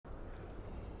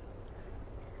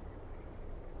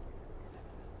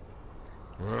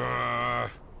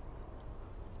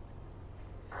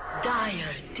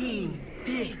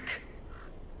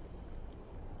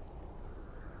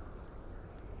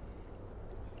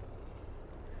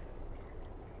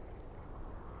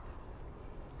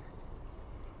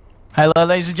Hello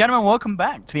ladies and gentlemen, welcome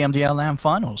back to the MDL LAN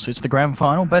Finals. It's the grand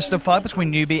final, best of 5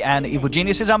 between Newbee and Evil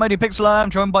Geniuses. I'm ODPixel,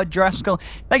 I'm joined by Draskell.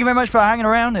 Thank you very much for hanging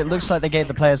around. It looks like they gave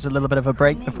the players a little bit of a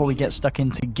break before we get stuck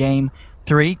into Game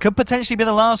 3. Could potentially be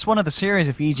the last one of the series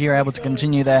if EG are able to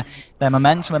continue their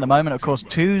momentum at the moment. Of course,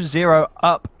 2-0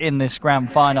 up in this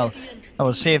grand final. I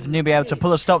will see if Newbee are able to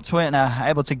pull a stop to it and are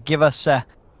able to give us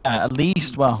at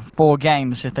least, well, 4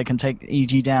 games if they can take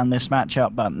EG down this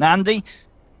matchup. But Andy,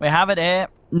 we have it here.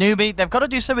 Newbee, they've got to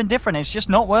do something different. It's just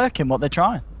not working what they're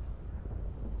trying.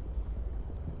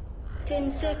 10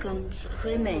 seconds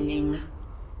remaining.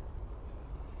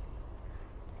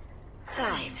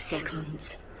 5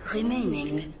 seconds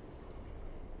remaining.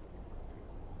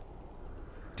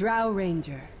 Drow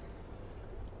Ranger.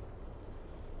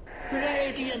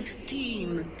 Radiant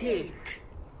team pick.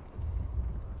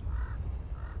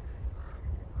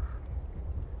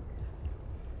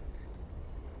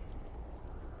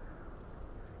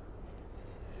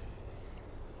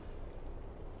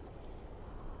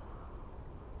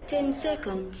 Ten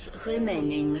seconds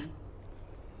remaining.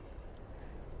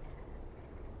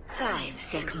 5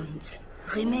 seconds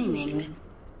remaining.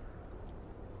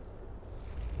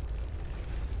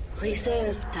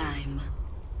 Reserve time.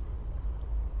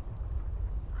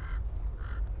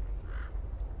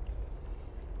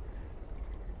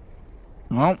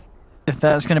 Well, if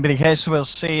that's going to be the case, we'll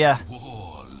see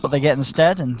what they get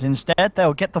instead. And instead,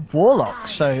 they'll get the Warlock.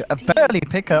 So a fairly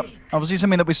pickup. Obviously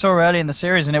something that we saw early in the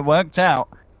series, and it worked out.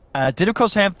 Did of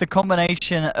course have the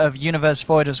combination of Universe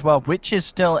Void as well, which is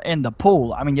still in the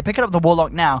pool. I mean, you're picking up the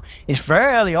Warlock now. It's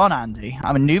very early on, Andy.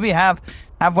 I mean, Newbee have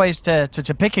ways to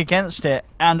pick against it.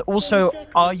 And also,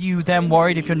 are you then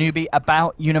worried if you're Newbee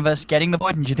about Universe getting the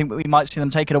Void? And do you think that we might see them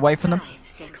take it away from them? 5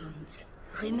 seconds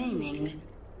remaining.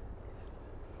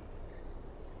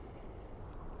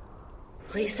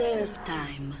 Reserve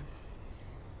time.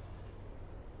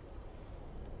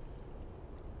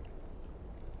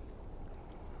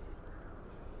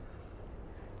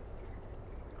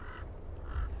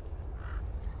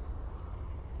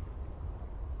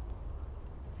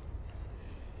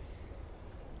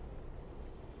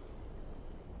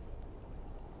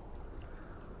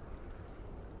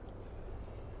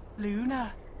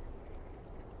 Luna.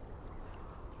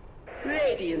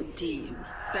 Radiant team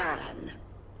ban.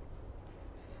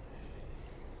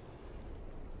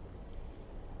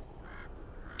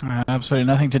 Absolutely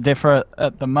nothing to differ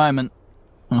at the moment.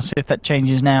 We'll see if that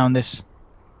changes now in this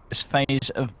phase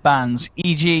of bans.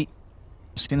 EG,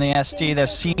 seen the SD, they've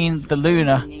seen the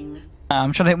Luna.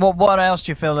 I'm trying to think, what else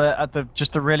do you feel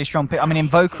just the really strong pick? I mean,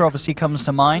 Invoker obviously comes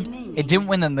to mind. It didn't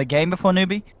win them the game before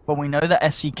Newbee, but we know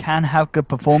that SC can have good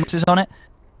performances on it.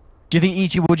 Do you think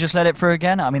EG will just let it through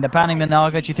again? I mean, they're banning the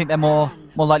Naga. Do you think they're more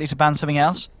likely to ban something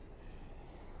else?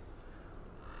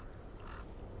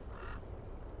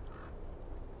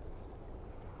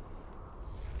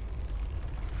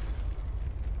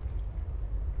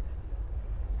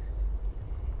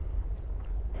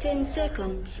 Ten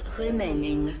seconds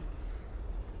remaining.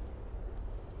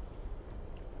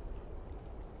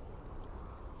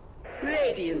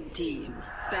 Radiant team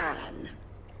ban.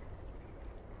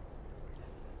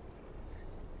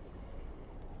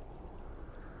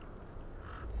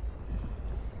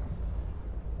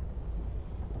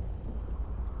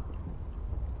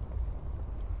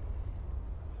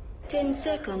 Ten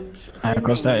seconds remaining. Of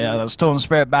course, that Storm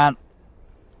Spirit ban.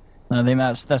 I think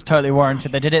that's totally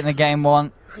warranted. They did it in the game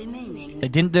 1. They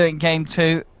didn't do it in game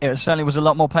 2. It certainly was a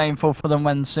lot more painful for them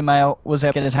when Sumail was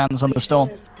able to get his hands on the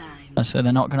Storm. So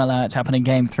they're not going to allow it to happen in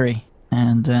game 3.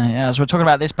 And as we're talking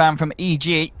about this ban from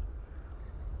EG,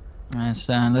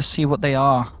 let's see what they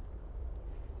are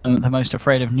the most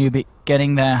afraid of Newbee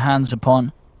getting their hands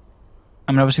upon.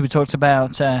 I mean, obviously we talked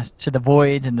about to the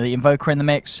Void and the Invoker in the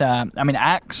mix. I mean,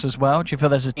 Axe as well. Do you feel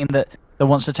there's a team that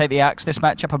wants to take the Axe this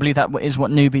matchup? I believe that is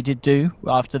what Newbee did do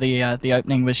after the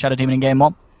opening with Shadow Demon in game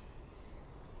 1.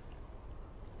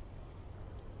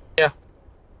 Yeah.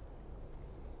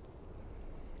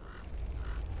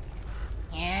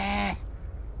 Yeah.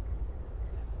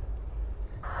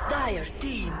 Dire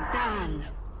team ban.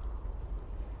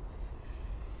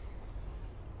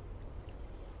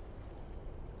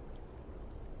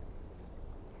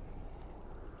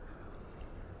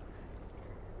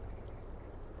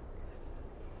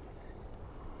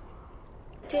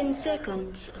 Ten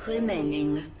seconds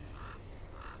remaining.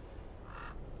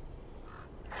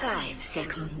 5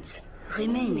 seconds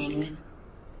remaining.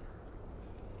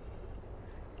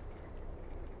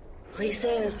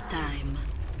 Reserve time.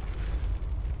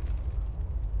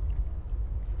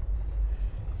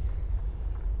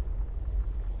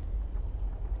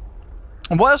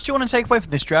 And what else do you want to take away from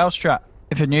this Drow strat?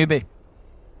 if you're Newbee.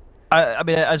 I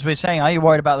mean, as we're saying, are you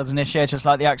worried about those initiators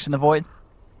like the Axe in the Void?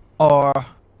 Or...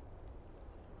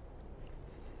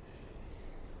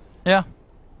 Yeah.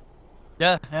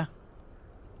 Yeah, yeah.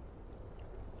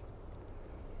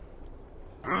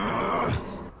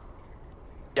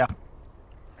 Yeah.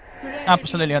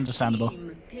 Absolutely understandable.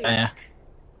 Yeah.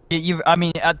 I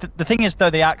mean, the thing is, though,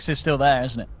 the Axe is still there,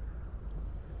 isn't it?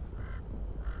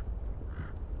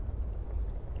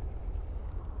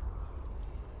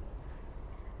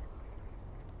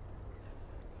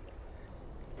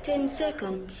 Ten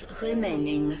seconds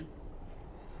remaining.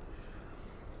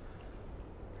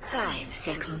 5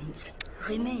 seconds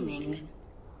remaining.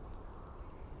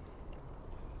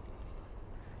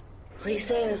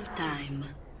 Reserve time.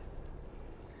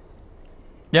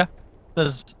 Yeah.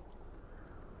 There's...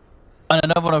 And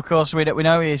another one, of course, we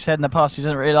know he said in the past he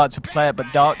doesn't really like to play it, but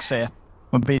Darkseer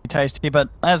would be tasty. But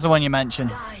there's the one you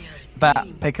mentioned. Bat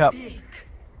pickup.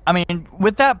 I mean,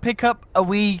 with that pickup, are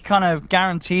we kind of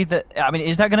guaranteed that... I mean,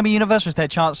 is that going to be universal? Is there a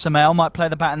chance Samael might play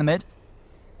the bat in the mid?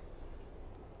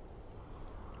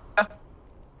 Yeah.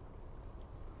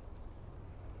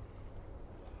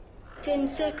 10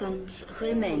 seconds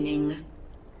remaining.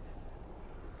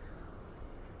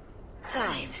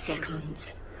 5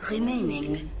 seconds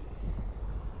remaining.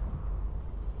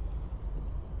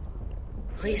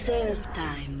 Reserve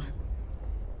time.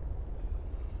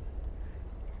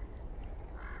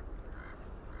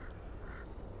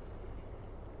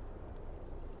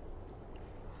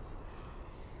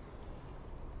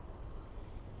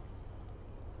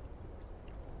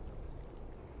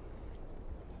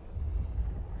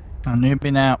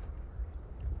 Newbee now.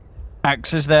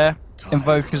 Axe is there.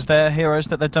 Invoker's there. Heroes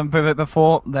that they've done with it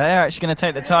before. They're actually going to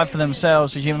take the tide for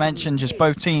themselves, as you mentioned. Just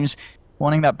both teams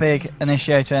wanting that big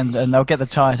initiator, and they'll get the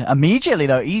tide immediately.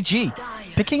 Though EG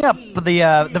picking up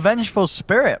the Vengeful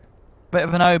Spirit. Bit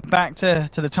of an ode back to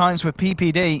the times with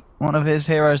PPD, one of his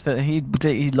heroes that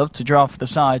he'd love to draw for the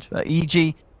side. But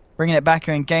EG bringing it back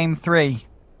here in game 3.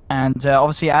 And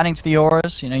obviously adding to the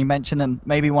auras, you know, you mentioned them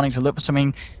maybe wanting to look for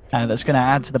something that's going to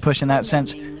add to the push in that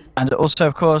sense. And also,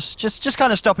 of course, just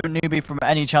kind of stopping Newbee from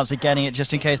any chance of getting it,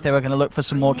 just in case they were going to look for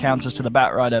some more counters to the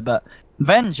Batrider. But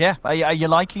Venge, yeah, are you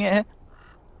liking it here?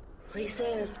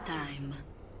 Reserve time.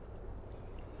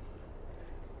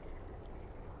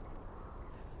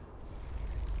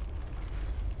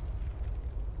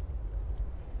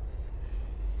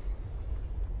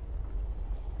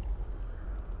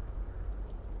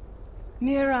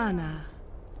 Mirana.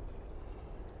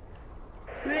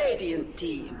 Radiant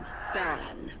team,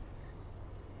 ban.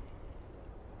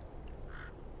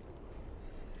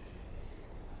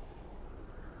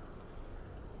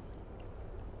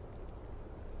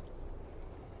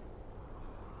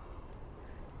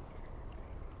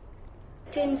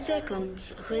 Ten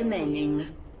seconds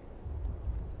remaining.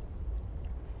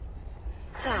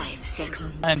 5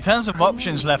 seconds. And in terms of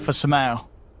options left for Samael,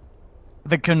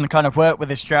 that can kind of work with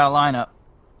this Drow lineup.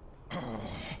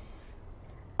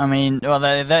 I mean, well,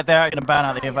 they're going to ban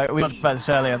out the Invoker. We talked about this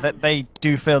earlier. That they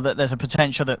do feel that there's a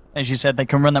potential that, as you said, they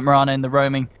can run that Mirana in the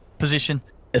roaming position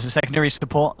as a secondary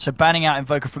support. So banning out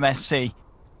Invoker from SC.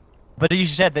 But as you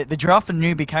said, the draft for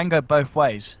Newbee can go both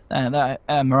ways. That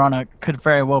Mirana could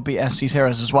very well be SC's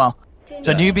heroes as well.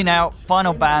 So Newbee now,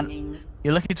 final ban.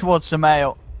 You're looking towards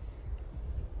Samael.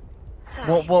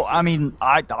 Well, I mean,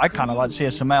 I kind of like to see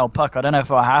a Samael Puck. I don't know if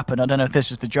it'll happen. I don't know if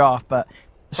this is the draft, but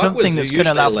something that's going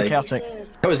to allow for chaotic.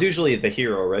 That was usually the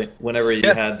hero, right? Whenever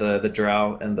you had the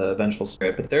Drow and the Vengeful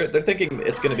Spirit, but they're thinking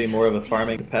it's going to be more of a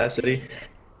farming capacity.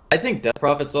 I think Death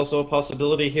Prophet's also a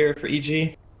possibility here for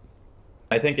EG.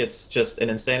 I think it's just an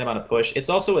insane amount of push. It's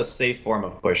also a safe form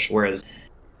of push, whereas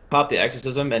pop the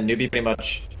Exorcism and Newbee pretty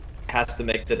much has to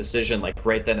make the decision like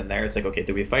right then and there. It's like, okay,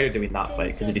 do we fight or do we not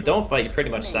fight? Because if you don't fight, you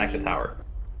pretty much sack the tower.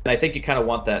 And I think you kind of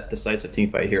want that decisive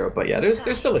teamfight hero. But yeah, there's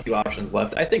still a few options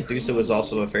left. I think Dusa was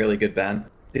also a fairly good ban,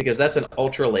 because that's an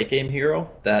ultra late game hero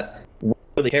that wouldn't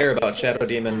really care about Shadow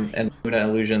Demon and Luna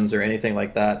Illusions or anything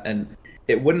like that, and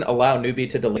it wouldn't allow Newbee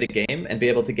to delay the game and be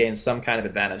able to gain some kind of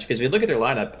advantage. Because if you look at their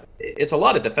lineup, it's a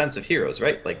lot of defensive heroes,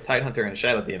 right? Like Tidehunter and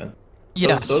Shadow Demon.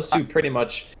 Yes. Those two pretty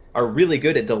much are really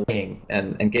good at delaying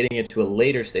and getting you to a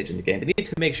later stage in the game. They need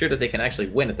to make sure that they can actually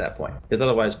win at that point, because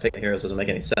otherwise picking heroes doesn't make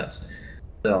any sense.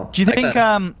 So, do you think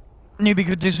Newbee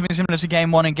could do something similar to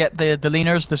game 1 and get the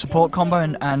leaners, the support combo,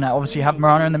 and obviously have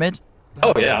Mirana in the mid?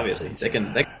 Oh yeah, obviously. They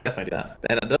can definitely do that.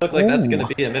 And it does look like that's going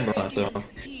to be a mid run, so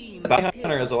the Bounty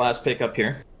Hunter is the last pick up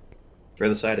here for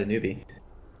the side of Newbee.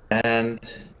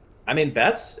 And I mean,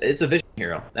 it's a vision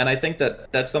hero, and I think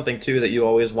that that's something too that you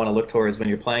always want to look towards when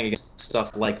you're playing against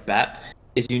stuff like Bat.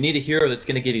 is you need a hero that's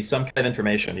going to give you some kind of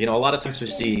information. You know, a lot of times we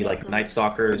see like Night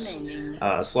Stalkers,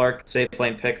 Slark safe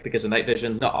lane pick because of night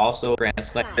vision. No, also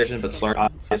grants night vision, but Slark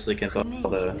obviously can fill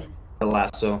the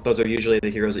lasso. Those are usually the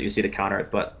heroes that you see to counter it.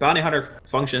 But Bounty Hunter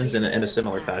functions in a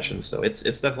similar fashion, so it's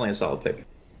definitely a solid pick.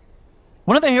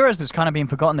 One of the heroes that's kind of been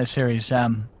forgotten this series,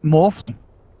 Morph.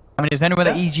 I mean, is there any way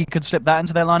that EG could slip that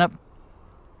into their lineup?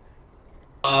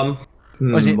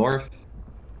 Morph.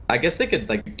 I guess they could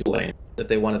like dual lane if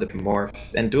they wanted to morph,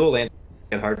 and dual lane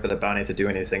make it hard for the bounty to do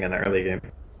anything in the early game.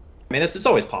 I mean, it's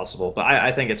always possible, but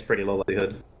I think it's pretty low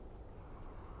likelihood.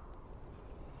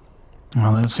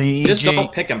 Well, let's see. Just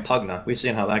don't pick him Pugna. We've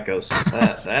seen how that goes.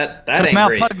 That so ain't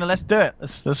great. Pugna, let's do it.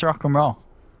 Let's rock and roll.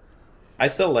 I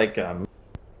still like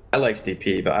I like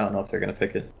DP, but I don't know if they're gonna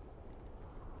pick it.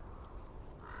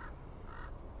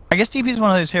 I guess DP is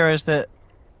one of those heroes that.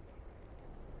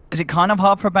 Is it kind of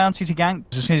hard for a bounty to gank?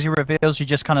 As soon as he reveals, you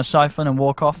just kind of siphon and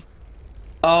walk off?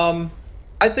 I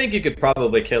think you could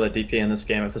probably kill a DP in this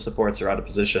game if the supports are out of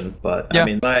position, but yeah. I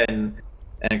mean, Zai and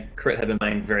Crit have been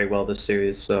playing very well this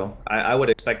series, so I would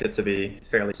expect it to be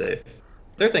fairly safe.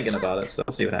 They're thinking about it, so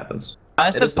we'll see what happens.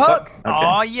 That's the puck! Okay.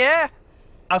 Oh yeah!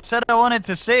 I said I wanted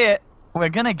to see it. We're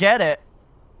gonna get it.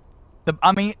 The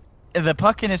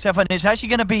puck in itself, and it's actually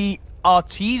gonna be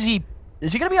Arteezy.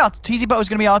 Is it going to be Arteezy Bat or is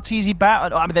it going to be Arteezy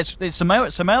Bat? I mean, there's Samel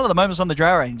at the moment's on the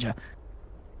Drow Ranger.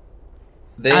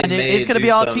 It's going to be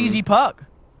Arteezy Puck.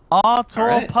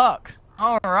 Artor Puck.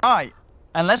 Alright.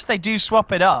 Unless they do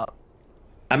swap it up.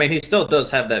 I mean, he still does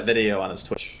have that video on his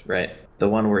Twitch, right? The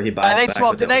one where he buys They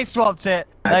swapped it.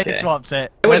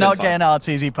 We're not getting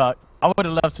Arteezy Puck. I would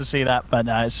have loved to see that, but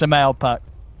no, it's Samel Puck.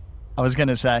 I was going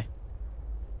to say.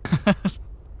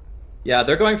 Yeah,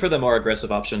 they're going for the more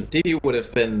aggressive option. DP would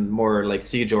have been more like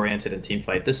siege-oriented in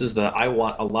teamfight. This is the I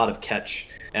want a lot of catch,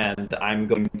 and I'm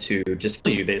going to just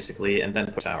kill you basically, and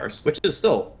then push towers, which is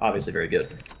still obviously very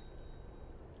good.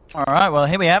 Alright, well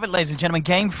here we have it, ladies and gentlemen.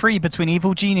 Game 3 between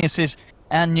Evil Geniuses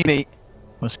and Newbee.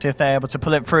 We'll see if they're able to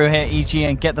pull it through here, EG,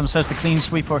 and get themselves the clean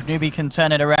sweep, or if Newbee can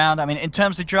turn it around. I mean, in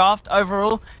terms of draft,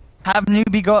 overall, have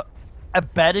Newbee got a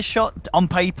better shot on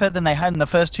paper than they had in the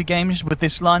first 2 games with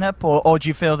this lineup, or do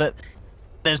you feel that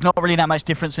there's not really that much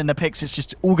difference in the picks, it's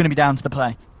just all going to be down to the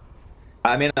play?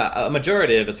 I mean, a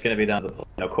majority of it's going to be down to the play,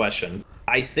 no question.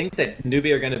 I think that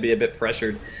Newbee are going to be a bit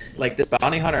pressured. Like, this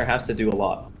Bounty Hunter has to do a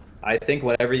lot. I think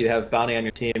whenever you have Bounty on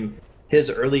your team,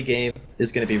 his early game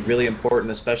is going to be really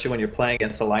important, especially when you're playing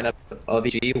against a lineup of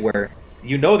EG where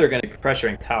you know they're going to be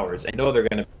pressuring towers, and you know they're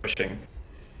going to be pushing.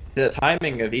 The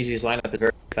timing of EG's lineup is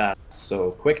very fast,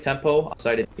 so quick tempo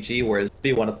outside of EG, whereas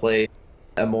we want to play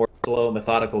a more slow,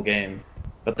 methodical game.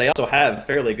 But they also have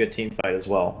fairly good team fight as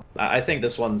well. I think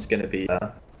this one's going to be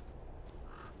a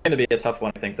tough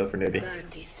one, I think, though, for Newbee.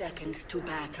 30 seconds to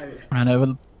battle. And it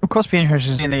will, of course, be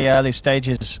interesting in the early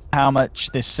stages how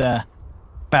much this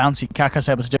bouncy Kaka's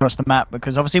able to do across the map,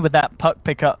 because obviously with that puck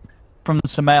pickup from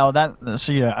Samel, that's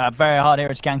a very hard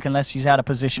area to gank unless he's out of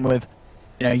position with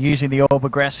using the orb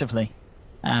aggressively.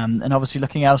 And obviously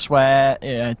looking elsewhere,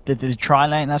 the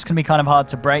tri-lane, that's going to be kind of hard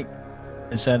to break,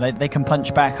 so they can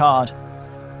punch back hard.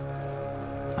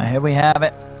 Here we have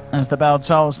it. As the bell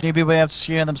tolls, Newbee will have to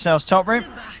secure themselves top room.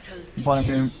 Bottom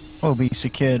room will be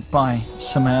secured by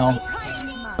Samel.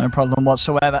 No problem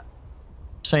whatsoever.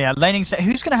 So yeah, laning stage.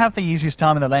 Who's going to have the easiest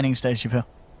time in the laning stage, you feel?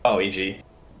 Oh, EG.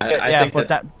 I think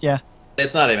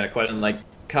it's not even a question. Like,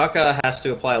 Kaka has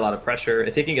to apply a lot of pressure.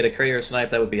 If he can get a courier snipe,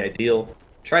 that would be ideal.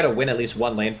 Try to win at least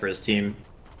one lane for his team.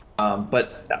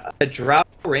 But a Drow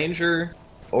Ranger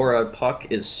or a Puck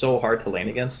is so hard to lane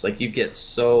against. Like, you get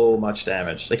so much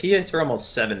damage. Like, he hits for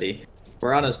almost 70.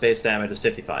 Morana's base damage is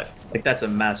 55. Like, that's a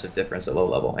massive difference at low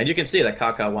level. And you can see that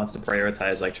Kaka wants to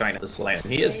prioritize, like, trying to slay him.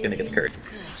 He is going to get curd.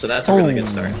 So that's a really good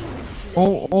start.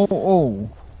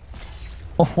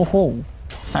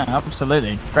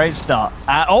 Absolutely. Great start.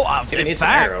 He needs an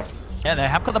arrow. Yeah, they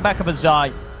have got the backup of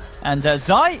Zai. And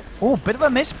Zai, bit of a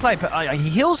misplay, but he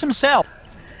heals himself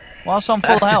whilst on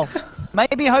full health.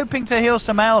 Maybe hoping to heal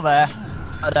Samel there,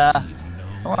 but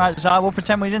alright, Zai, we'll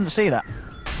pretend we didn't see that.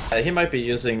 He might be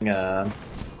using,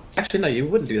 actually no, you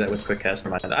wouldn't do that with quick cast,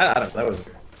 never mind. I don't know, that was...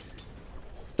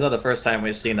 It's not the first time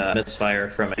we've seen a misfire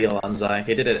from a heal on Zai.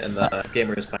 He did it in the game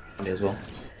where he was playing as well.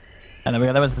 And there we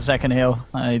go, that was the second heal.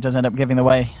 He does end up giving the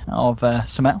way of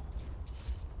Samel.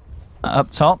 Up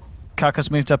top,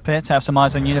 Kaka's moved up here to have some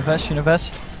eyes on Universe.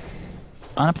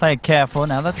 Trying to play it careful.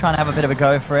 Now they're trying to have a bit of a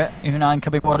go for it. Unine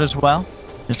could be water as well.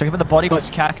 Just looking for the body blocks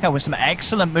Kaka with some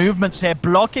excellent movements here,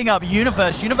 blocking up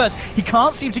Universe. He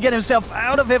can't seem to get himself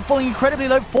out of it, falling incredibly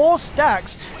low. 4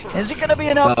 stacks. Is it going to be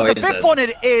enough? The fifth one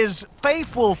it is.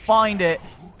 Faith will find it.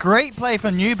 great play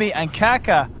from Newbee and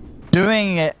Kaka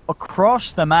doing it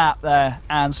across the map there,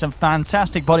 and some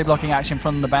fantastic body blocking action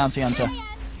from the Bounty Hunter.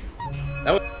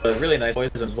 That was a really nice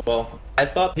poison as well. I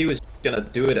thought he was gonna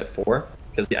do it at 4,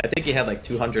 because I think he had like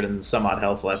 200 and some odd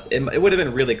health left. It would have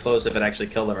been really close if it actually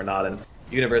killed him or not, and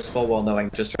Universe full well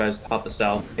knowing just tries to pop the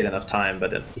cell, get enough time,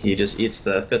 but he just eats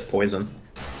the 5th poison.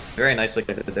 Very nicely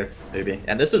did there, Newbee.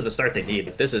 And this is the start they need.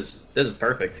 This is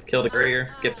perfect. Kill the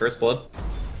courier, get first blood.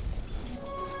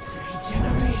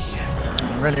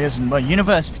 It really isn't. Well,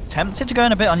 Universe tempted to go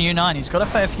in a bit on U9. He's got a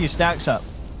fair few stacks up.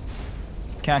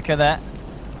 Kaka there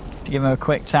to give him a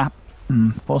quick tap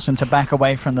and force him to back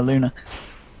away from the Luna.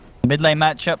 Mid lane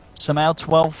matchup, Sumail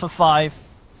 12 for 5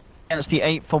 against the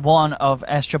 8 for 1 of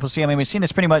SCCC. I mean, we've seen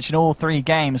this pretty much in all 3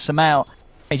 games. Sumail,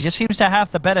 he just seems to have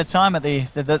the better time at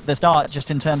the start, just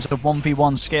in terms of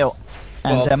 1v1 skill,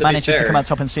 and well, manages to come out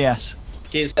top in CS.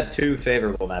 He's had 2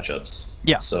 favorable matchups.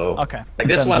 Yeah. So okay. Like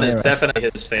this one is definitely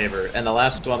his favor, and the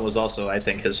last one was also, I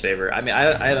think, his favor. I mean,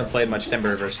 I haven't played much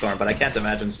Timber versus Storm, but I can't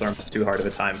imagine Storm is too hard of a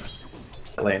time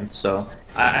lane. So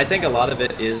I think a lot of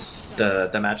it is the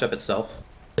matchup itself,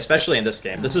 especially in this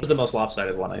game. This is the most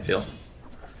lopsided one, I feel.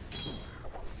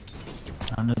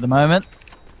 Under the moment,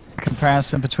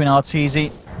 comparison between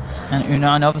RTZ and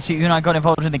U9. Obviously, U9 got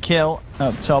involved in the kill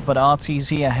up top, but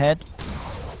RTZ ahead.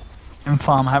 And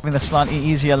Farm having the slightly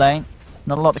easier lane.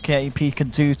 Not a lot the KP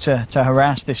could do to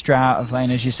harass this Drow out of lane.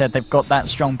 As you said, they've got that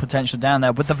strong potential down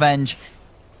there with the Venge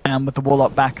and with the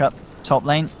Warlock backup top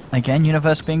lane. Again,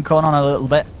 Universe being caught on a little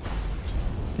bit.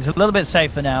 He's a little bit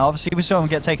safer now. Obviously, we saw him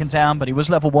get taken down, but he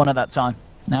was level 1 at that time.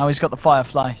 Now he's got the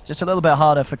Firefly. Just a little bit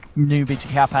harder for Newbee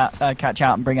to catch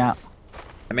out and bring out.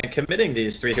 I mean, committing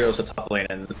these 3 heroes to top lane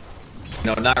and,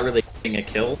 not really getting a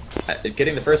kill.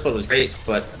 Getting the first blood was great,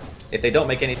 but if they don't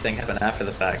make anything happen after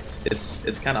the fact,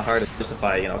 it's kind of hard to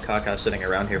justify, Kaka sitting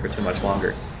around here for too much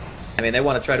longer. I mean, they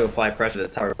want to try to apply pressure to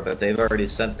the tower, but they've already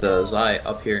sent Zai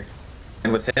up here.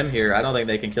 And with him here, I don't think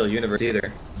they can kill Universe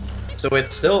either. So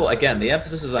it's still, again, the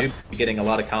emphasis is on getting a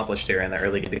lot accomplished here in the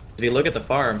early game. If you look at the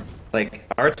farm, like,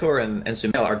 Artur and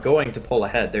Sumail are going to pull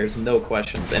ahead, there's no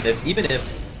questions. And even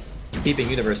if keeping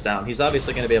Universe down, he's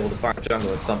obviously going to be able to farm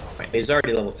jungle at some point. He's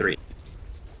already level 3.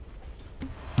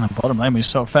 And bottom lane, we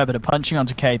saw a fair bit of punching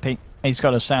onto KP. He's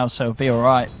got a south, so be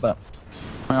alright, but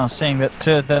we are seeing that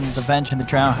 2 of them, the Venge and the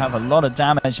Drow, have a lot of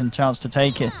damage and chance to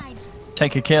take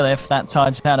a kill if that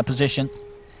tide's out of position.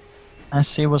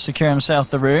 SC will secure himself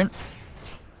the rune.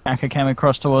 Kaka came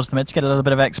across towards the mid to get a little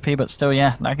bit of XP, but still,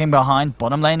 yeah, lagging behind.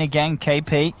 Bottom lane again,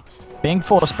 KP being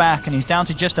forced back, and he's down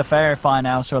to just a Fairy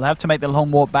now, so he'll have to make the long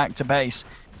walk back to base.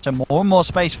 So more and more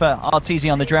space for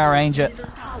RTZ on the Drow Ranger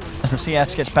as the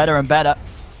CS gets better and better.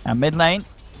 And mid lane,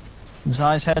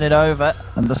 Zai's headed over,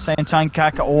 and at the same time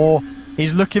Kaka,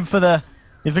 he's looking for the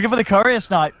courier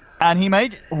snipe, and he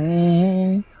made it.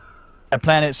 Ooh. They're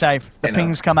playing it safe. The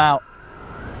pings come out.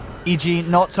 EG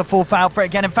not to fall foul for it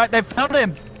again. In fact, they've found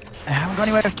him. They haven't got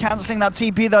any way of cancelling that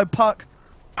TP though. Puck,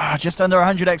 just under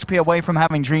 100 XP away from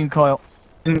having Dream Coil.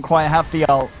 Didn't quite have the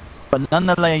ult, but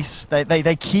nonetheless,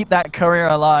 they keep that courier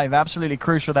alive. Absolutely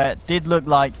crucial there. It did look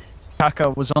like Kaka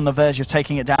was on the verge of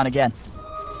taking it down again.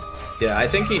 Yeah, I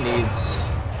think he needs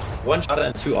 1 shot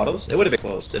and 2 autos. It would have been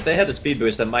close. If they had the speed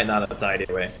boost, that might not have died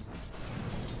anyway.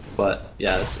 But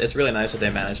yeah, it's really nice that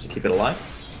they managed to keep it alive.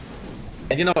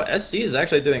 And SC is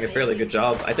actually doing a fairly good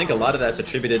job. I think a lot of that's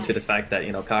attributed to the fact that,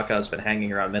 Kaka's been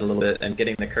hanging around mid a little bit and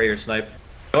getting the courier snipe.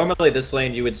 Normally this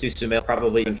lane you would see Sumail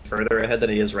probably even further ahead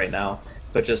than he is right now.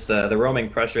 But just the roaming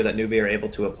pressure that Newbee are able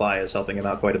to apply is helping him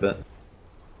out quite a bit.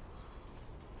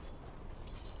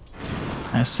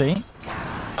 SC.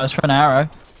 Goes for an arrow.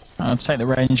 I'll take the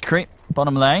range creep.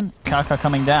 Bottom lane, Kaka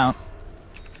coming down.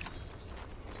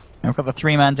 And we've got the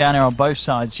 3-man down here on both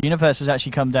sides. Universe has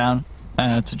actually come down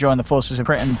to join the forces of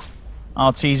Crit and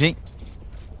RTZ.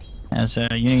 As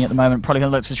Uni at the moment probably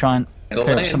going to look to try and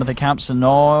clear up some of the camps. And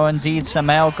indeed,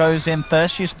 Sumail goes in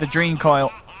first, uses the Dream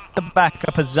Coil to back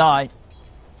up a Zai.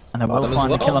 And they will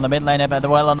find the kill on the mid lane, but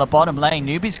well on the bottom lane.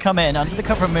 Newbee's come in under the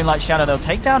cover of Moonlight Shadow. They'll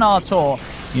take down Artur.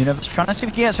 Universe trying to see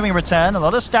if he can get something in return. A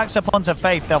lot of stacks up onto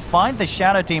Faith. They'll find the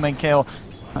Shadow Demon kill.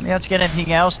 Not able to get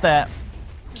anything else there.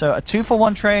 So a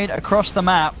 2-for-1 trade across the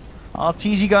map.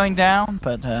 RTZ going down,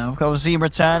 but we've got Z in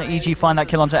return. EG find that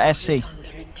kill onto SC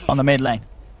on the mid lane.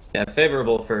 Yeah,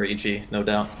 favorable for EG, no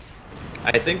doubt.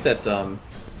 I think that,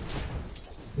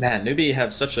 man, Newbee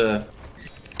have such a...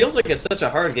 Feels like it's such a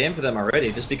hard game for them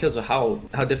already, just because of how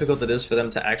difficult it is for them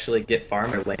to actually get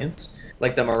farm their lanes.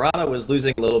 Like the Muerta was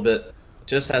losing a little bit,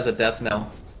 just has a death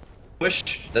knell.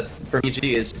 push that's from EG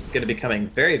is going to be coming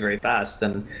very, very fast,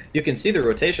 and you can see the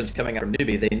rotations coming out from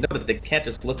Newbee. They know that they can't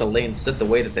just let the lanes sit the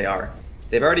way that they are.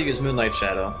 They've already used Moonlight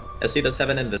Shadow. SC does have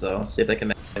an Invis though. See if they can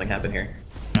make something happen here.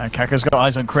 Kaka's got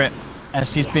eyes on Crit.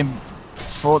 SC's been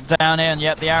brought down here, and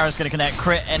yet the arrow's going to connect.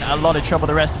 Crit in a lot of trouble.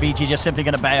 The rest of EG just simply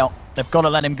going to bail. They've got to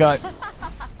let him go.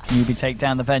 Newbee take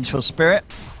down the Vengeful Spirit.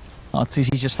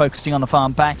 RTC's just focusing on the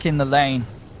farm back in the lane.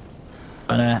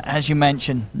 But as you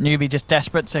mentioned, Newbee just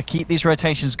desperate to keep these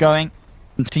rotations going,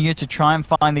 continue to try and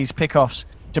find these pickoffs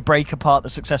to break apart the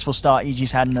successful start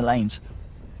EG's had in the lanes.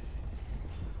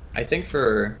 I think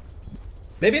for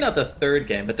maybe not the third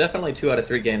game, but definitely 2 out of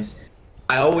 3 games,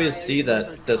 I always see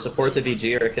that the supports of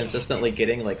EG are consistently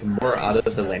getting like more out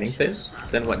of the laning phase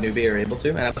than what Newbee are able to.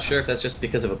 And I'm not sure if that's just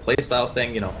because of a playstyle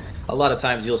thing. You know, a lot of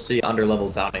times you'll see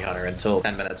underleveled Bounty Hunter until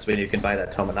 10 minutes when you can buy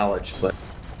that Tome of Knowledge. But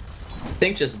I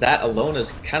think just that alone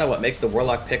is kind of what makes the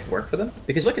Warlock pick work for them.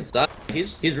 Because look at Zod,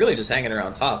 he's really just hanging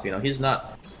around top. You know, he's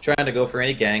not trying to go for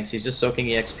any ganks. He's just soaking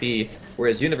EXP.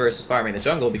 Whereas Universe is farming the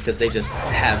jungle because they just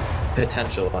have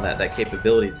potential on that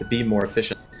capability to be more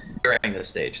efficient during this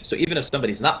stage. So even if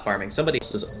somebody's not farming, somebody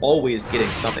else is always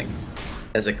getting something.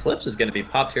 As Eclipse is going to be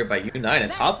popped here by U9 in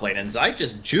top lane, and Zai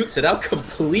just jukes it out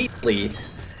completely.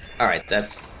 Alright,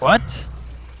 that's... What?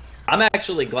 I'm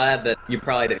actually glad that you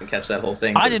probably didn't catch that whole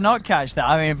thing. I did not catch that.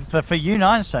 I mean, for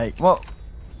U9's sake. What?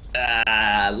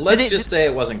 Let's just say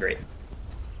it wasn't great.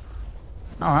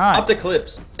 Alright. Popped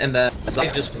Eclipse, and then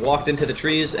Zai just walked into the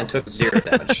trees and took 0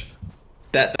 damage.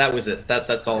 That was it.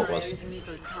 That's all it was.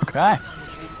 Okay.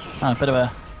 A bit of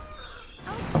a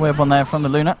weird one there from the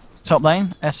Luna. Top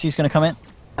lane, SC's going to come in.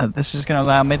 This is going to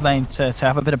allow mid lane to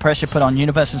have a bit of pressure put on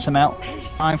Universe and Samel.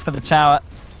 Time for the tower.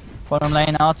 Bottom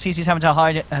lane, RTC's having to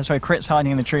hide it. Sorry, Crit's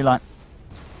hiding in the tree line.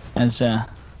 As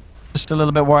just a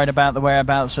little bit worried about the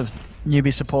whereabouts of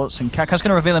Newbee supports, and Kaka's going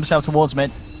to reveal himself towards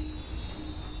mid.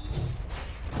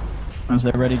 As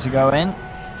they're ready to go in.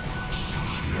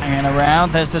 Hanging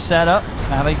around, there's the setup.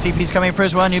 Now the TP's coming through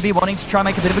as well. Newbee wanting to try and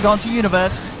make a bit of a go onto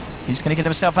Universe. He's going to get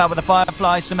himself out with a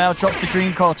Firefly. Samel drops the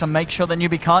Dream Core to make sure that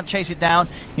Newbee can't chase it down.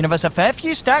 Universe a fair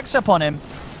few stacks up on him.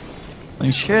 But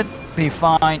he should be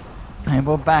fine. And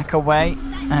we'll back away.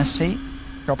 See,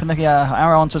 dropping the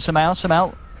arrow onto Samel.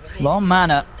 Samel, low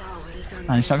mana.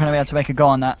 And he's not going to be able to make a go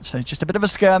on that. So just a bit of a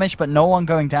skirmish, but no one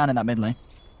going down in that mid lane.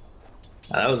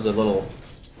 That was a little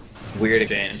weird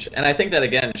exchange. And I think that,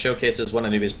 again, showcases one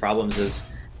of Newbee's problems is,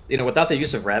 you know, without the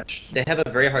use of Wretch, they have a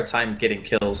very hard time getting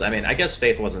kills. I mean, I guess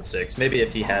Faith wasn't 6. Maybe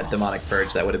if he had Demonic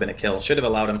Purge, that would have been a kill. Should have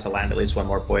allowed him to land at least 1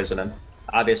 more poison, and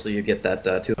obviously you get that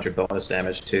 200 bonus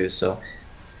damage too, so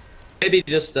maybe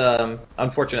just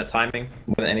unfortunate timing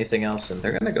more than anything else, and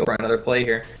they're going to go for another play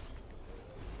here.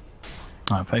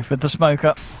 Faith with the smoke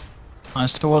up.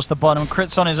 Nice towards the bottom.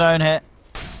 Crits on his own hit.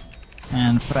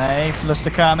 And Faith looks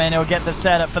to come in. He'll get the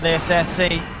setup for this.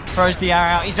 SC throws the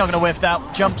arrow out. He's not going to whiff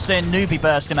that. Jumps in. Newbee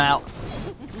burst him out.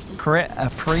 Crit, a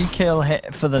free kill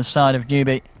hit for the side of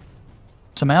Newbee.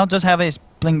 Samel does have his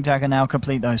Blink Dagger now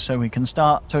complete though, so we can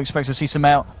start to expect to see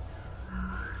Samel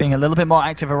being a little bit more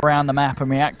active around the map and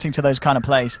reacting to those kind of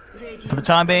plays. For the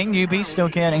time being, Newbee still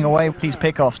getting away with these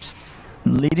pickoffs.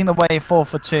 Leading the way 4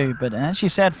 for 2, but as you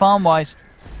said, farm-wise,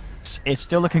 it's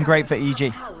still looking great for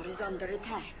EG.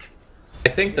 I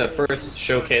think the first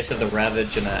showcase of the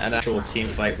Ravage in an actual team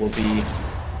fight will be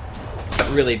what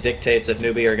really dictates if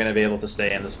Newbee are going to be able to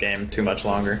stay in this game too much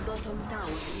longer.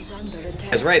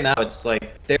 Because right now it's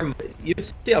like, you can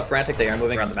see how frantic they are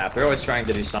moving around the map. They're always trying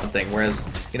to do something, whereas,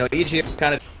 you know, EG are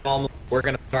kind of calm. We're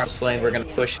going to farm this lane, we're going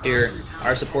to push here.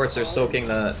 Our supports are soaking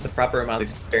the proper amount of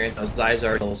experience. Zai's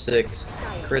are level 6,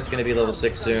 Crit's going to be level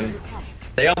 6 soon.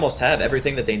 They almost have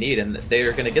everything that they need, and they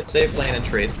are going to get safe lane and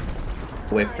trade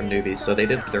away from Newbee, so they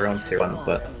did their own tier 1,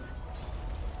 but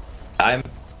I'm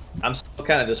still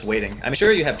kind of just waiting. I'm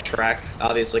sure you have Track,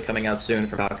 obviously, coming out soon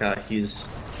from Haka. He's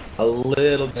a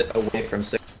little bit away from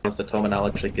 6 once the Tome of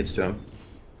Knowledge actually gets to him.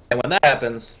 And when that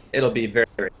happens, it'll be very,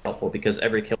 very helpful because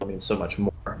every kill means so much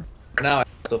more. For now, I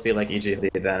still feel like EG have the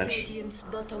advantage.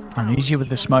 And EG with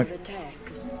the smoke.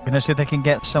 We're gonna see if they can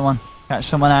get someone, catch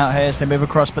someone out here as they move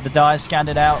across, but the Dire's scanned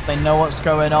it out. They know what's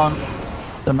going on.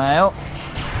 The male.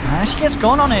 She gets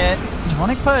gone on here.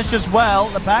 Demonic Purge as well.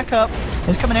 The backup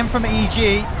is coming in from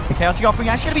EG. The Chaotic Offering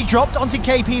actually going to be dropped onto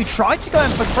KP, who tried to go in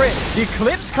for crit. The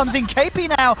Eclipse comes in. KP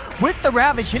now with the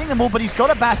Ravage, hitting them all, but he's got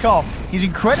to back off. He's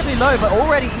incredibly low, but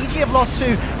already EG have lost 2.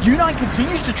 U9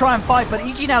 continues to try and fight, but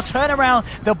EG now turn around.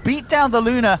 They'll beat down the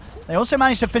Luna. They also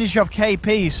managed to finish off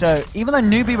KP, so even though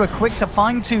Newbee were quick to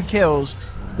find 2 kills,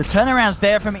 the turnaround's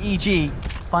there from EG,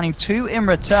 finding 2 in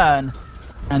return.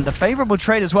 And the favorable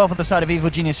trade as well for the side of Evil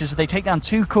Genius is that they take down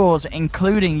 2 cores,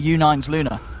 including U9's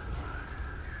Luna.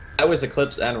 That was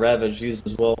Eclipse and Ravage used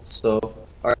as well, so...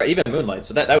 Or even Moonlight,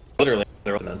 so that was literally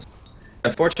their ultimates. The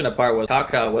unfortunate part was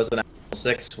Kaka wasn't at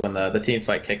 6 when the team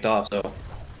fight kicked off, so...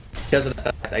 Because of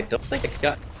that, I don't think it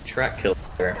got track killed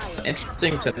there.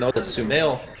 Interesting to know that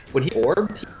Sumail, when he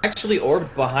orbed, he actually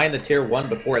orbed behind the tier 1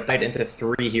 before it died into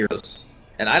 3 heroes.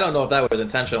 And I don't know if that was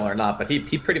intentional or not, but he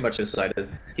pretty much decided.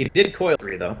 He did coil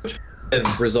 3 though, which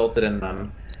resulted in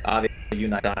obviously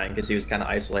U9 dying because he was kind of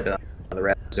isolated on the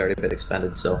rest was already been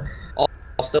expended. So all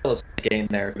still a game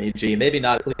there from EG. Maybe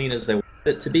not as clean as they wanted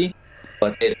it to be,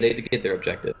 but they did get their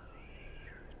objective.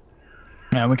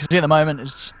 Yeah, we can see at the moment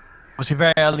it's obviously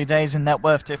very early days in net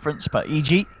worth difference, but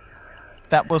EG,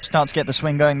 that will start to get the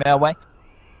swing going their way.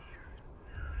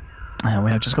 And we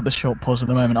have just got the short pause at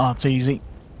the moment. RTZ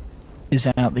is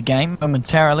out the game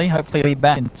momentarily. Hopefully he'll be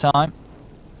back in time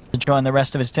to join the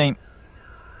rest of his team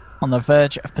on the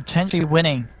verge of potentially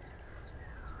winning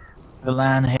the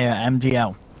LAN here at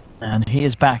MDL. And he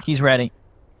is back. He's ready.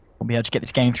 We'll be able to get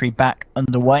this game 3 back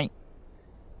underway.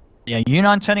 Yeah,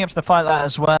 U9 turning up to the fight that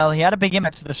as well. He had a big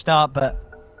impact at the start, but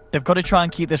they've got to try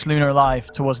and keep this Luna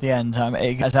alive towards the end.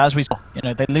 As we saw, you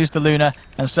know, they lose the Luna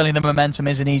and suddenly the momentum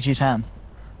is in EG's hand.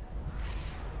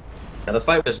 Yeah, the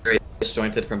fight was very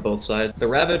disjointed from both sides. The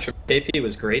Ravage from KP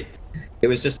was great. It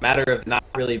was just a matter of not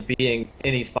really being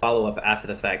any follow-up after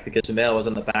the fact because Sumail was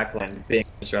on the backline being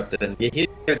disrupted and he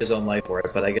had his own life for it,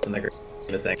 but I guess in the grand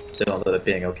scheme of things, still ended up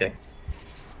being okay.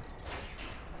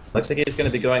 Looks like he's going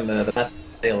to be going the path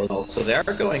sale as well, so they are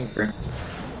going for a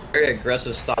very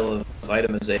aggressive style of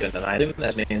itemization, and I assume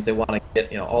that means they want to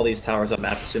get, you know, all these towers on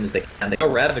map as soon as they can. They know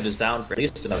Ravage is down for at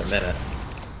least another minute.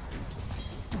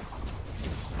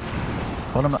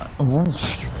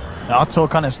 Artur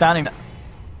kind of standing there.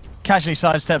 Casually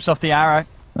sidesteps off the arrow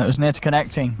that was near to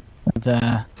connecting.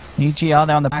 And EG are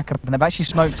there on the backup, and they've actually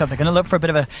smoked up. They're going to look for a bit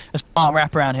of a smart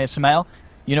wraparound here. Sumail,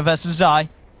 Universe is Zai,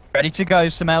 ready to go.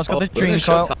 Sumail's got the Dream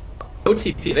Coil. No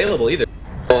TP available either.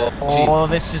 Oh,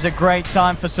 this is a great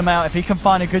time for Sumail if he can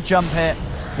find a good jump here.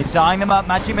 He's eyeing them up,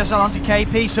 Magic Missile onto KP,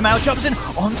 Sumail jumps in,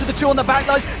 onto the 2 on the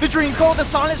backlines, the Dream Core, the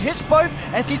Silence hits both,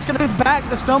 Effie's going to be back,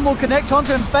 the stun will connect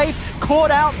onto him, Faith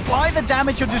caught out by the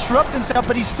damage, he'll disrupt himself,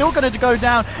 but he's still going to go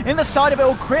down in the side of it,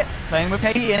 will crit, playing with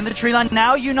KP in the tree line,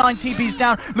 now U9 TP's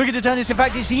down, looking to turn this, in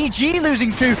fact it's EG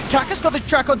losing 2, Kaka's got the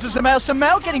track onto Sumail,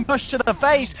 Sumail getting pushed to the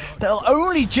face, they'll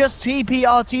only just TP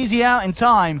RTZ out in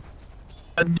time,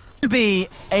 but Newbee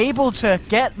able to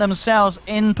get themselves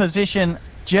in position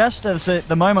just as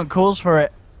the moment calls for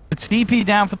it. The TP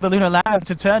down for the Luna Lab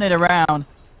to turn it around.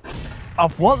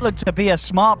 Of what looked to be a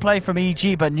smart play from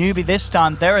EG, but Newbee this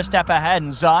time, they're a step ahead.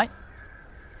 And Zai,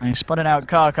 and he spotted out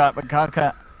Karka, but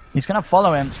Karka, he's going to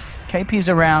follow him. KP's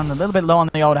around, a little bit low on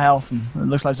the old health, and it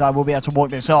looks like Zai will be able to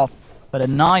walk this off. But a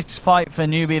nice fight for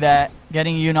Newbee there,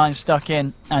 getting U9 stuck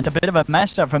in, and a bit of a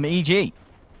mess up from EG.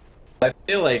 I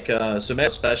feel like Sumail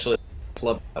especially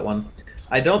flubbed that one.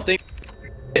 I don't think...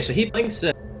 Okay, so he blinks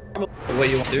in. Normally what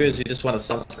you want to do is you just want to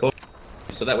sound scope,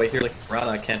 so that way here like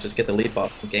Rana can't just get the leap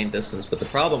off and gain distance, but the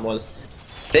problem was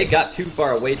they got too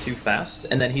far away too fast,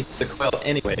 and then he hit the coil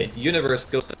anyway. Universe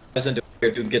goes into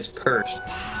where dude gets purged,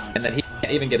 and then he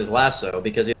can't even get his lasso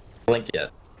because he doesn't blink yet.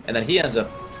 And then he ends up,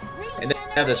 and then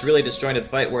you have this really disjointed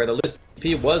fight where the list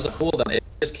P was a cooldown, it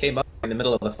just came up in the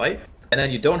middle of the fight, and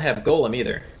then you don't have Golem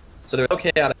either. So they're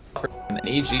okay out of an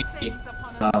EG,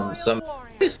 some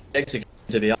execution,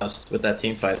 to be honest, with that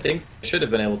team fight. I think they should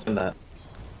have been able to win that.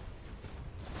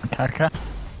 Kaka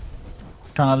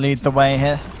trying to lead the way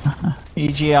here.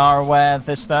 EG are aware of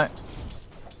this though.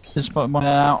 Just put one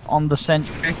out on the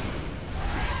sentry.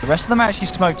 The rest of them are actually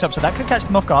smoked up, so that could catch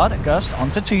them off guard. Gust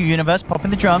onto 2 Universe, popping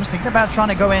the drums, thinking about trying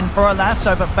to go in for a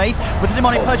lasso, but Faith with the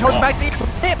demonic purge holds back the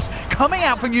hips coming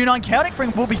out from U9. Chaotic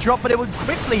Ring will be dropped, but it would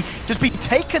quickly just be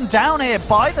taken down here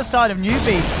by the side of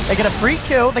Newbee. They get a free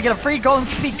kill, they get a free goal, and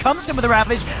Newbee comes in with a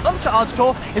Ravage onto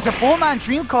Artur. It's a 4-man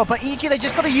Dream Core, but EG, they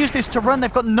just got to use this to run.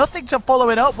 They've got nothing to follow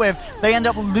it up with. They end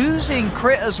up losing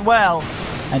crit as well.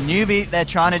 And Newbee, they're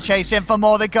trying to chase in for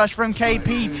more. The gush from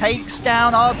KP takes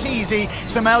down RTZ.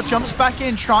 Sumail jumps back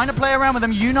in, trying to play around with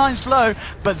them. U9 slow,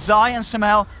 but Zai and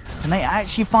Sumail, can they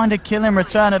actually find a kill in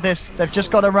return of this? They've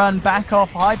just got to run back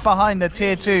off, hide behind the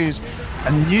tier 2s.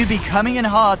 And Newbee coming in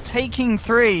hard, taking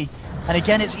 3. And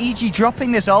again, it's EG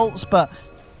dropping this ults, but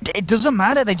it doesn't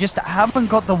matter. They just haven't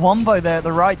got the wombo there at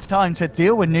the right time to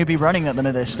deal with Newbee running at them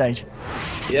at this stage.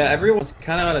 Yeah, everyone's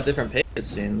kind of on a different page, it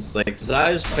seems. Like,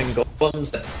 Zai's playing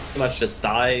golems that pretty much just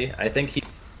die. I think he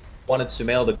wanted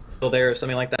Sumail to kill there or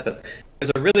something like that, but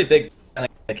there's a really big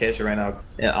indication right now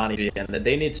on EG, and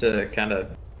they need to kind of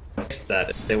fix that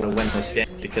if they want to win this game,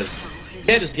 because you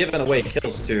can't just give away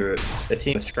kills to a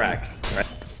team with track, right?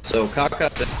 So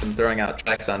Kaka's been throwing out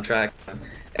tracks on track.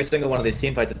 Every single one of these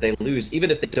team fights that they lose, even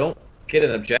if they don't get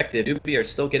an objective, Newbee are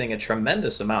still getting a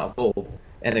tremendous amount of gold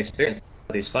and experience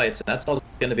in these fights, and that's also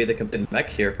going to be the complete mech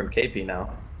here from KP now.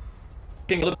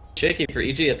 Looking a little bit shaky for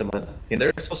EG at the moment. I mean,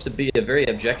 they're supposed to be a very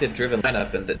objective-driven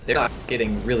lineup, and that they're not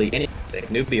getting really anything.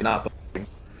 Newbee not.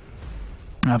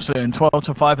 Absolutely, and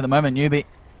 12-5 at the moment. Newbee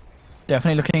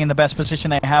definitely looking in the best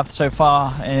position they have so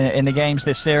far in the games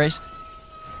this series.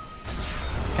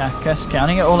 Kaka's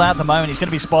counting it all out at the moment. He's going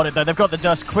to be spotted though. They've got the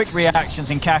dust. Quick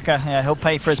reactions in Kaka. Yeah, he'll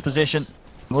pay for his position.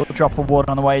 We'll drop a ward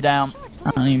on the way down.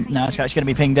 Now it's actually going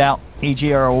to be pinged out. EG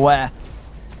are aware.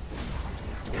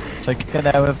 So Kaka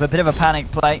there with a bit of a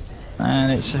panic play,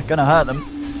 and it's going to hurt them.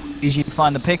 EG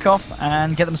find the pick off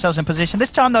and get themselves in position. This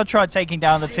time they'll try taking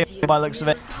down the tier 2 by the looks of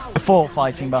it before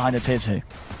fighting behind a tier 2.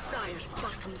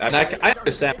 And I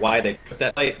understand why they put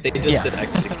that. Like, they just didn't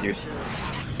execute.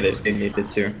 They needed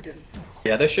to.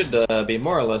 Yeah, they should be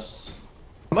more or less.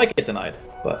 Might get denied,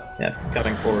 but yeah,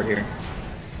 coming forward here.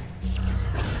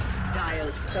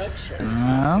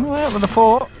 Well, with the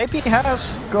 4, AP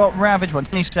has got Ravage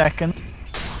 1 second.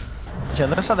 Yeah,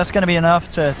 looks like that's going to be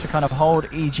enough to kind of hold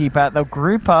EG back. They'll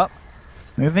group up,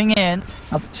 moving in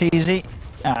up to TZ.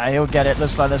 He'll get it.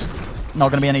 Looks like there's not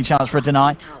going to be any chance for a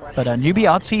deny. But Newbee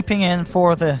are TPing in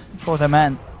for the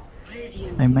men.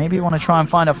 They maybe want to try and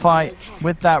find a fight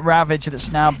with that Ravage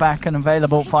that's now back and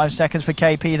available. 5 seconds for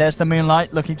KP. There's the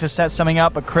Moonlight looking to set something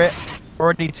up. A crit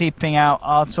already TPing out.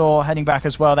 Artur heading back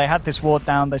as well. They had this ward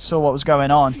down. They saw what was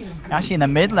going on. Actually in the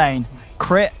mid lane,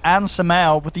 Crit and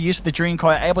Samael with the use of the Dream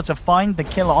Coil able to find the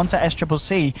kill onto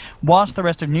SCCC whilst the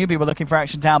rest of Newbee were looking for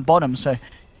action down bottom. So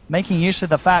making use of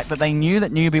the fact that they knew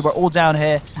that Newbee were all down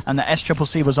here and that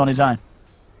SCCC was on his own.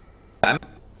 I'm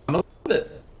a little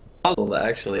bit puzzled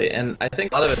actually, and I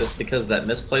think a lot of it is because that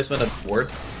misplacement of ward.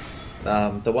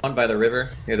 The one by the river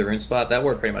near the rune spot, that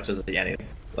ward pretty much isn't the anything.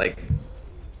 Like,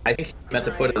 I think he meant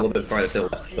to put it a little bit farther to the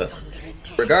left, but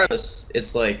regardless,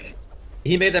 it's like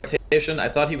he made that rotation. I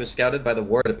thought he was scouted by the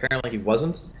ward. Apparently he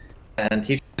wasn't, and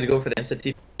he tried to go for the instant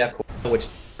TPF, which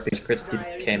these crits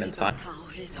came in time,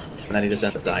 and then he just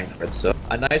ended up dying for it. So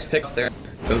a nice pick there,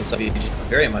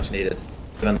 very much needed,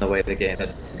 given the way the game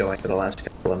had been going for the last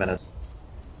couple of minutes.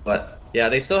 But yeah,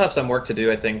 they still have some work to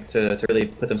do, I think, to really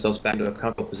put themselves back into a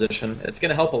comfortable position. It's going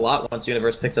to help a lot once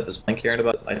Universe picks up his blink here in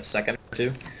about like a second or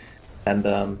two. And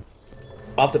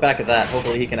off the back of that,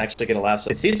 hopefully he can actually get a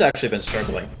lasso. He's actually been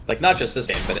struggling. Like, not just this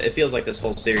game, but it feels like this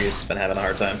whole series has been having a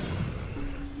hard time.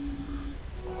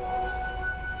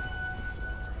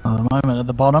 At the moment at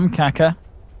the bottom, Kaka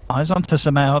eyes onto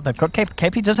Samael. They've got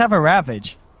KP does have a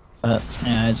Ravage. But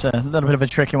yeah, it's a little bit of a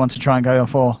tricky one to try and go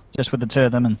for, just with the two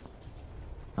of them. And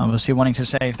obviously wanting to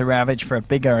save the Ravage for a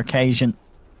bigger occasion.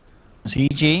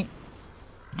 ZG,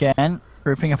 again,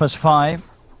 grouping up as 5.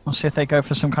 We'll see if they go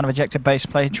for some kind of objective-based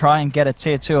play, try and get a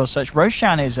tier 2 or such.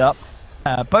 Roshan is up.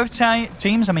 Both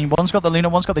teams, I mean, one's got the Luna,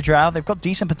 one's got the Drow. They've got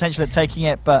decent potential at taking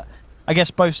it, but I guess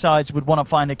both sides would want to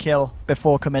find a kill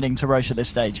before committing to Roche at this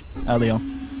stage, early on.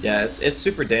 Yeah, it's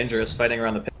super dangerous fighting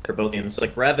around the pick for both teams.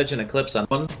 Like Ravage and Eclipse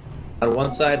on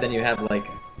one side, then you have like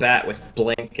Bat with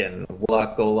Blink and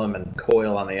Warlock Golem and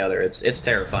Coil on the other. It's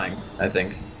terrifying, I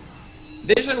think.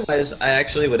 Vision-wise, I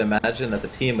actually would imagine that the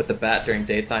team with the Bat during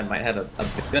daytime might have a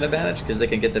big advantage because they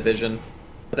can get the vision,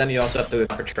 but then you also have to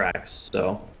go for tracks,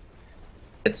 so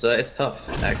it's tough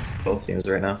at both teams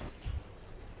right now.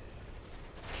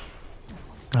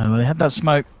 Well, they had that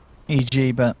smoke,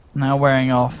 EG, but now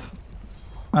wearing off,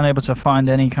 unable to find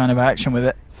any kind of action with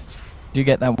it. Do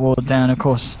get that ward down, of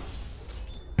course,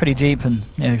 pretty deep, and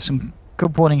yeah, some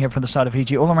good warding here from the side of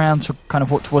EG all around to kind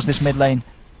of walk towards this mid lane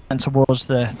and towards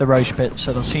the Roche pit,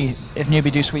 so they'll see if Newbee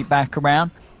do sweep back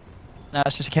around. Now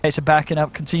it's just a case of backing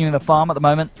up, continuing the farm at the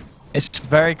moment. It's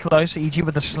very close, EG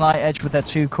with a slight edge with their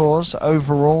 2 cores.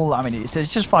 Overall, I mean, it's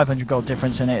just 500 gold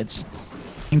difference in it. It's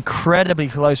incredibly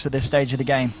close at this stage of the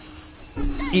game.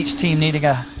 Each team needing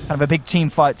a kind of a big team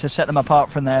fight to set them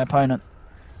apart from their opponent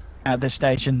at this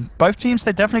stage. And both teams,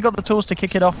 they've definitely got the tools to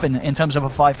kick it off in terms of a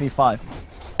 5v5.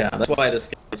 Yeah, that's why this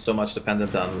game is so much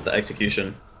dependent on the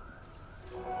execution.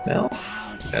 Well,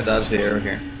 I dodged the arrow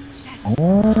here.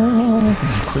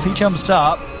 Oh, quickly jumps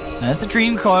up. There's the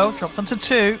Dream Coil, dropped onto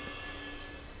 2.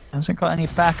 Hasn't got any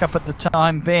backup at the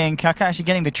time being. Kaka actually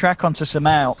getting the track onto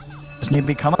Samael. As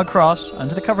Newbee come across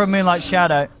under the cover of Moonlight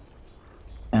Shadow.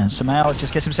 And Samael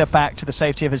just gets himself back to the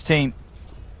safety of his team.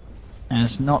 And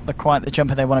it's not quite the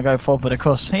jumper they want to go for, but of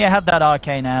course he had that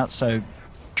arcane out, so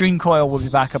Dream Coil will be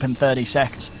back up in 30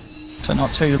 seconds. So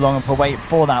not too long of a wait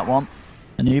for that one.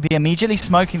 And Newbee immediately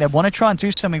smoking. They want to try and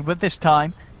do something with this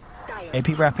time.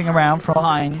 AP wrapping around from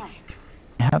behind.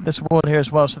 They have this ward here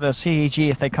as well, so they'll see EG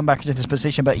if they come back into this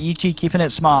position. But EG keeping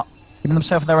it smart. Giving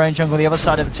themselves their own jungle on the other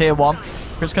side of the tier 1.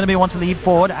 It's going to be one to lead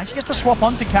forward. Actually gets the swap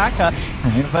onto Kaka.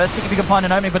 First, if he can find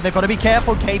an opening, but they've got to be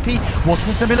careful. KP walking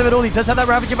into the middle of it all. He does have that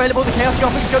Ravage available. The Chaos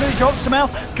Offering is going to drop. Samel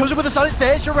comes up with the silence.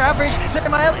 There's your Ravage.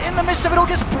 Samel in the midst of it all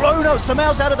gets blown up.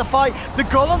 Samel's out of the fight. The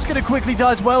Golem's going to quickly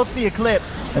die as well to the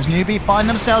Eclipse. As Newbee find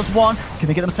themselves one. Can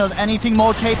they get themselves anything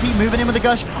more? KP moving in with the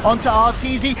Gush onto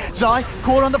RTZ. Zai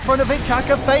caught on the front of it.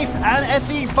 Kaka, Faith, and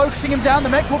SE focusing him down. The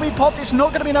mech will be popped. It's not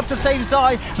going to be enough to save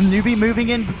Zai. And Newbee moving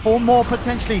in for more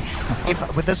potentially.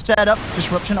 If with the setup,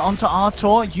 disruption onto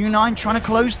Artor. U9 trying to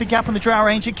close the gap on the Drow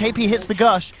Ranger. KP hits the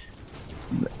Gush.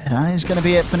 That is going to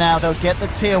be it for now. They'll get the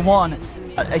tier 1.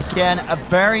 Again, a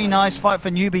very nice fight for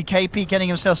Newbee. KP getting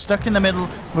himself stuck in the middle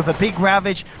with a big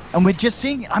Ravage. And we're just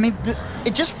seeing, I mean,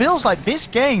 it just feels like this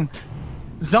game,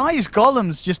 Zai's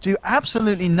Golems just do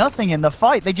absolutely nothing in the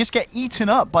fight. They just get eaten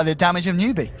up by the damage of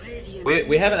Newbee.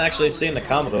 We haven't actually seen the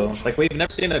combo. Like, we've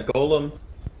never seen a Golem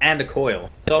and a Coil.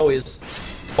 It's always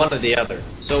one or the other.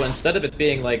 So instead of it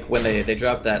being like when they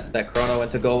dropped that Chrono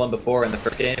into Golem before in the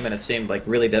first game and it seemed like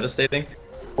really devastating,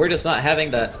 we're just not having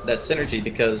that synergy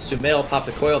because Sumail popped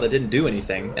a Coil that didn't do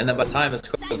anything, and then by the time his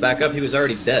Coil was back up, he was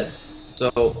already dead.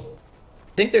 So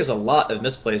I think there's a lot of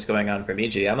misplays going on from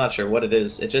EG. I'm not sure what it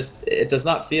is. It does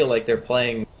not feel like they're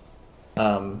playing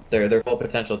their full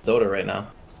potential Dota right now.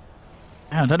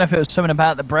 I don't know if it was something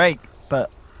about the break, but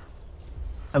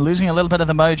they're losing a little bit of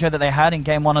the mojo that they had in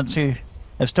game 1 and 2.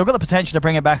 They've still got the potential to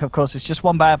bring it back, of course. It's just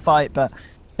one bad fight, but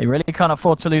they really can't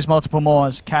afford to lose multiple more,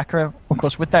 as Kaka, of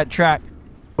course, with that track,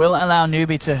 will allow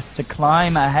Newbee to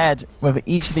climb ahead with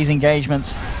each of these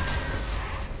engagements.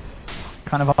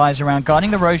 Kind of eyes around,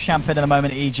 guarding the Roshan pit at the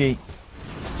moment, EG. In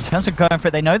terms of going for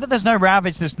it, they know that there's no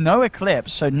Ravage, there's no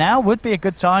Eclipse, so now would be a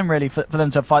good time, really, for them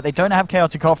to fight. They don't have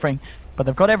Chaotic Offering, but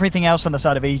they've got everything else on the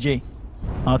side of EG.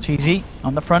 RTZ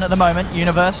on the front at the moment.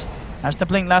 Universe has the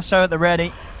Blink Lasso at the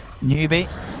ready. Newbee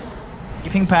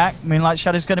keeping back. Moonlight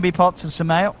Shadow's going to be popped to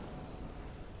Sumail.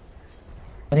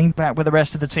 Heading back with the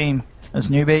rest of the team as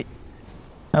Newbee.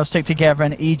 They'll stick together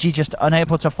and EG just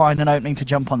unable to find an opening to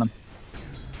jump on them.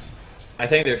 I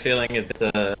think they're feeling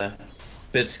a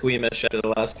bit squeamish after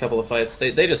the last couple of fights.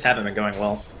 They just haven't been going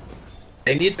well.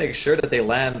 They need to make sure that they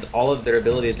land all of their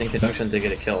abilities in conjunction to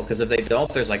get a kill, because if they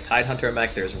don't, there's like Tidehunter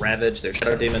mech, there's Ravage, there's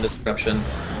Shadow Demon Disruption,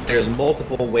 there's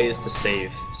multiple ways to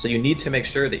save. So you need to make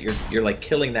sure that you're like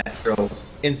killing that hero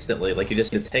instantly. Like you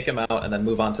just need to take him out and then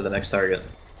move on to the next target.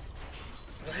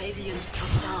 Radiant's top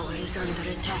tower is under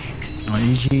attack.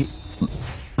 EG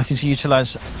looking to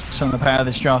utilize some of the power of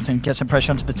this draft and get some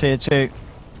pressure onto the tier 2.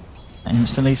 And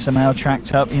instantly Sumail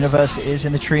tracked up. Universe is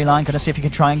in the tree line. Gonna see if he can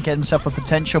try and get himself a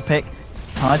potential pick.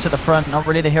 Tied to the front, not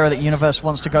really the hero that Universe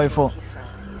wants to go for.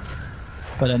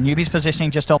 But Newbee's positioning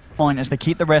just on point as they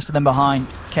keep the rest of them behind.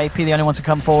 KP the only one to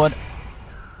come forward.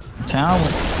 Tower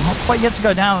not quite yet to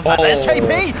go down. There's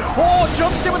KP! Oh,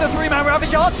 jumps in with a 3-man Ravage.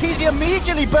 RTZ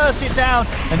immediately burst it down.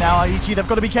 And now EG, they've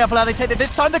got to be careful how they take it.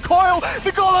 This time the Coil,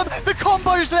 the Golem, the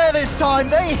combo's there this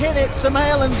time. They hit it,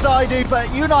 Sumail and Zaidu, but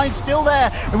U9's still there.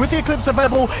 And with the Eclipse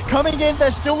available, coming in, they're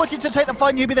still looking to take the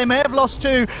fight. Newbee, they may have lost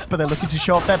 2, but they're looking to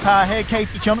show off their power here.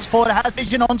 KP jumps forward, has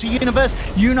vision onto Universe.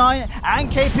 U9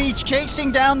 and KP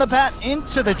chasing down the bat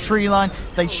into the tree line.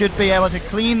 They should be able to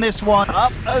clean this one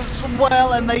up as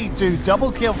well, and they do.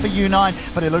 Double kill for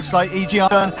U9, but it looks like EG are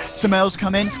done. Sumail's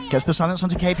come in, gets the silence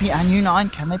onto KP and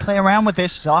U9. Can they play around with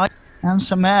this? Zai and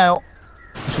Sumail.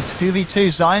 It's a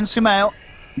 2v2, Zai and Sumail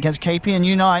against KP and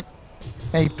U9.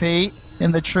 KP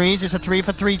in the trees. It's a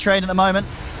 3-for-3 trade at the moment.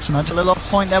 Sumail's a little off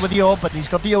point there with the orb, but he's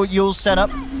got the Yule set up.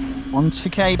 Onto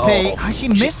KP.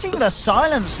 Actually missing the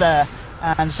silence there.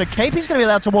 And so KP's going to be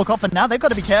allowed to walk off, and now they've got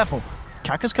to be careful.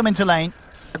 Kaka's come into lane.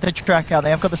 The track out, they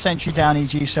have got the sentry down,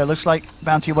 EG, so it looks like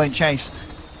Bounty won't chase.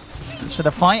 So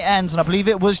the fight ends, and I believe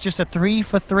it was just a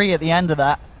 3-for-3 at the end of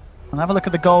that. I'll have a look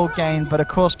at the gold gain, but of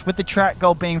course with the track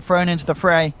gold being thrown into the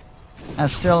fray,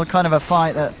 that's still kind of a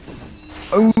fight that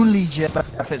only just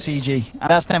benefits EG. And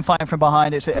that's them fighting from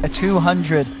behind. It's a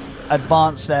 200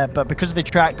 advance there, but because of the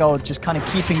track gold just kind of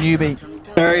keeping Newbee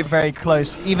very, very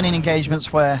close, even in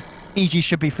engagements where EG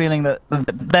should be feeling that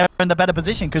they're in the better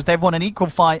position because they've won an equal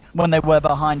fight when they were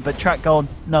behind, but track gold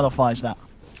nullifies that.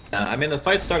 I mean, the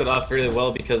fight started off really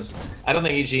well because I don't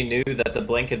think EG knew that the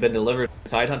blink had been delivered to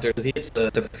Tidehunter. So he gets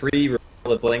the free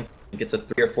reveal of blink, he gets a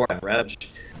 3 or 4 on Ravage.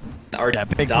 Yeah,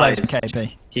 big plays for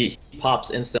KP. He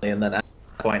pops instantly, and then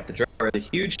point, the Drow is a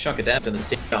huge chunk of damage in this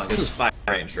team. This is 5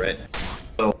 range, right?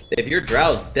 So if your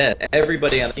Drow's dead,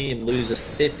 everybody on the team loses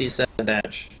 57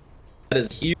 damage. That is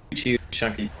a huge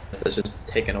chunk of that's just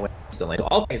taken away instantly. So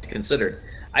all things considered,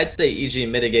 I'd say EG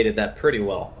mitigated that pretty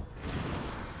well.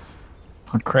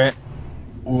 A crit.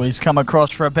 Oh, he's come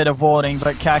across for a bit of warding,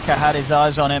 but Kaka had his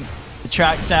eyes on him. The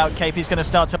track's out, KP's going to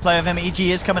start to play with him. EG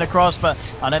is coming across, but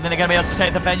I don't think they're going to be able to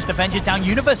take the Venge. The Venge is down.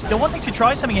 Universe still wanting to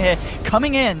try something here.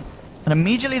 Coming in, and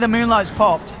immediately the Moonlight's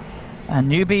popped. And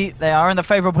Newbee, they are in the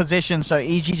favorable position, so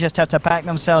EG just have to back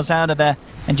themselves out of there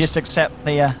and just accept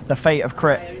the fate of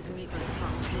crit.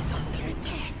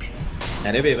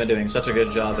 And Newbee have been doing such a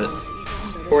good job at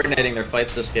coordinating their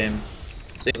fights this game.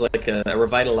 Seems like a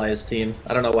revitalized team.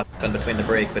 I don't know what happened between the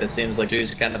break, but it seems like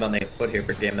Drew's kind of on the foot here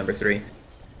for game number 3.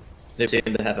 They seem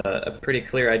to have a pretty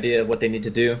clear idea of what they need to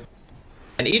do.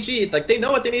 And EG, like, they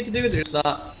know what they need to do, they're just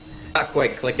not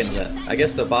quite clicking yet. I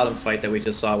guess the bottom fight that we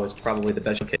just saw was probably the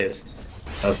best showcase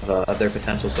of their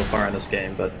potential so far in this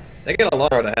game, but they got a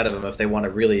lot ahead of them if they want to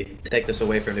really take this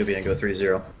away from Newbee and go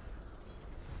 3-0.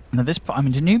 Now this, I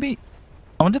mean, Newbee,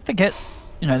 I wonder if they get,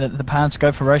 you know, the power to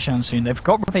go for Roshan soon. They've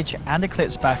got Ravage and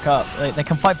Eclipse back up. They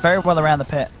can fight very well around the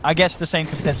pit. I guess the same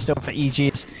could still for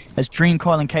EG as Dream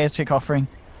Coil and Chaotic Offering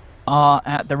are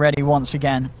at the ready once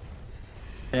again.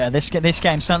 Yeah, this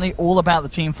game's certainly all about the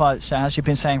team fights, as you've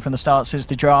been saying from the start since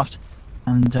the draft.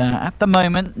 And at the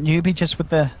moment, Newbee just with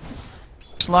the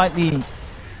slightly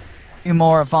few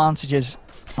more advantages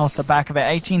off the back of it.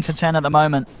 18-10 at the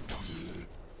moment.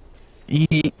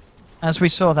 As we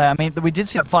saw there, I mean, we did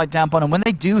see a fight down bottom. When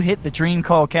they do hit the Dream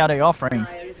Coil Chaotic Offering,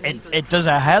 it does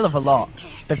a hell of a lot.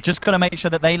 They've just got to make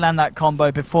sure that they land that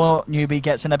combo before Newbee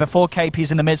gets in there, before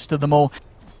KP's in the midst of them all,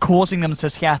 causing them to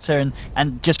scatter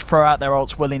and just throw out their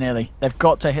ults willy-nilly. They've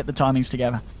got to hit the timings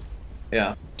together.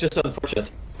 Yeah, just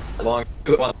unfortunate. Long,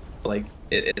 like,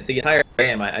 the entire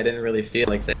game, I didn't really feel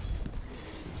like they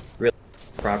really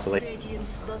properly.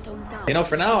 You know,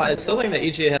 for now, I still think that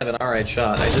EG have an alright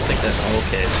shot. I just think that's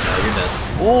okay, so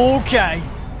you're dead. Okay.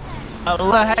 A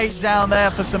lot of hate down there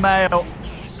for Samael.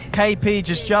 KP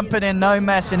just jumping in, no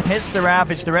mess, and hits the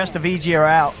Ravage. The rest of EG are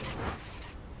out.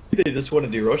 They just want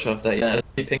to do rush off that, yeah.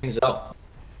 He pings out.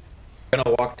 They're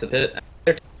gonna walk to the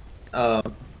pit.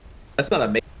 That's not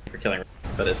amazing for killing,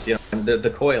 but it's, you know, the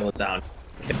coil is down.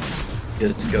 You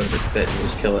just go to the pit and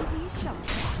just kill it.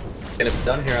 Gonna be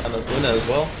done here on this Luna as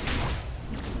well.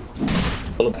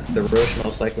 A little bit of the Roche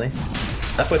most likely.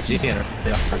 That's what GT in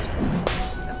the offers.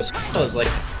 The Squall is like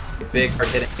a big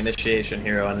hard-hitting initiation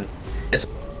hero, and it's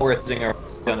worth using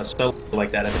on a solo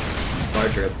like that if it's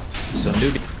larger. So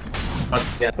Newbee,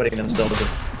 yeah, putting themselves in the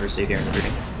first seat here in the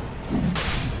beginning.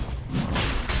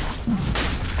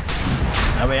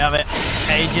 There we have it.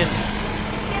 Aegis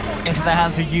into the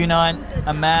hands of U9,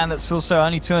 a man that's also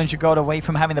only 200 gold away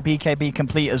from having the BKB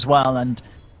complete as well. And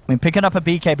I mean, picking up a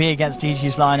BKB against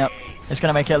EG's lineup is going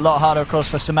to make it a lot harder, of course,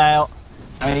 for Samael.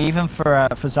 I mean, even for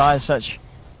Zai as such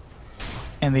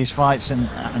in these fights, and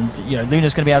you know,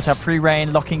 Luna's going to be able to have free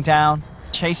reign, locking down,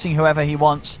 chasing whoever he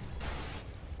wants,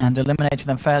 and eliminating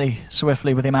them fairly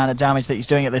swiftly with the amount of damage that he's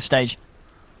doing at this stage.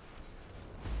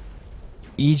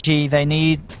 EG, they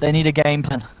need a game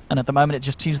plan, and at the moment it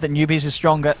just seems that Newbee's is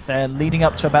stronger. They're leading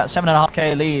up to about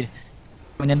 7.5k lead.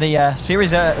 I mean, in the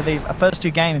series, the first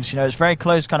 2 games, you know, it's very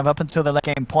close, kind of up until the late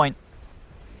game point.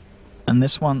 And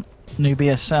this one,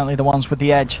 Newbee is certainly the ones with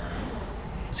the edge.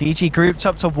 CG grouped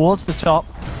up towards the top.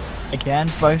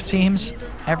 Again, both teams,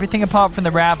 everything apart from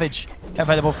the Ravage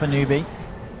available for Newbee.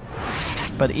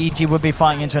 But EG would be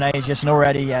fighting into an Aegis, and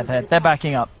already, yeah, they're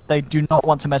backing up. They do not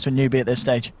want to mess with Newbee at this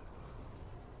stage.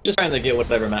 Just trying to get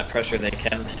whatever map pressure they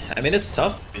can. I mean, it's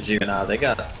tough for Juggernaut. They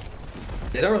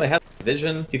don't really have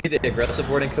vision. You get the aggressive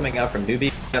warding coming out from Newbee.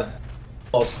 You have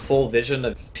almost full vision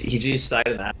of EG's side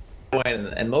of that point,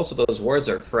 and most of those wards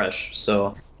are fresh.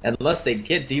 So unless they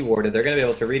get dewarded, they're going to be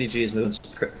able to read EG's movements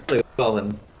pretty well.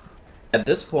 And at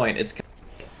this point, it's kind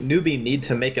of, Newbee need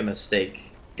to make a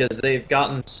mistake because they've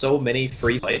gotten so many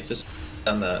free fights just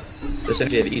on the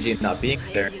synergy of EG not being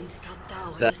there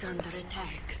that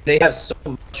they have so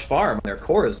much farm on their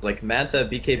cores, like Manta,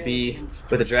 BKB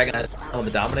with a Dragon on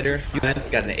the Dominator. United's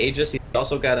got an Aegis, he's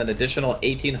also got an additional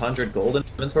 1800 gold in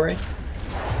inventory.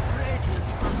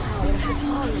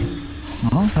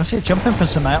 Oh, I see it jumping for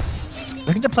Samael.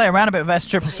 Looking to play around a bit with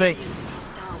S-Triple-C.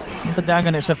 With the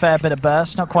Dagon, it's a fair bit of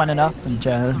burst, not quite enough.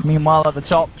 And meanwhile, at the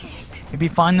top, maybe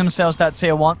find themselves that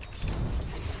tier 1.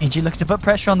 EG looking to put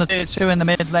pressure on the tier 2 in the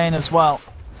mid lane as well.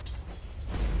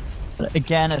 But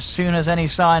again, as soon as any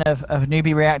sign of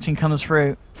Newbee reacting comes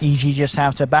through, EG just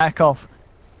have to back off.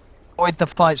 Avoid the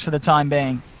fights for the time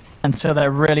being. until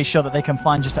they're really sure that they can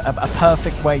find just a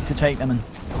perfect way to take them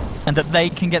and that they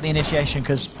can get the initiation,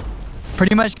 because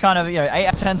pretty much kind of, 8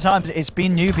 out of 10 times it's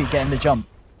been Newbee getting the jump,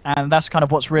 and that's kind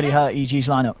of what's really hurt EG's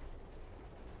lineup.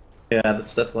 Yeah,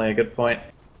 that's definitely a good point.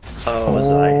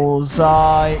 Oh,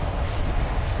 Zai.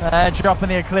 They're dropping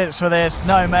the Eclipse for this,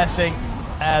 no messing,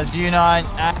 as U9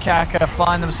 and Kaka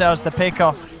find themselves the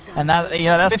pick-off. And that,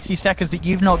 that's 50 seconds that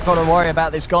you've not got to worry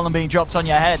about this golem being dropped on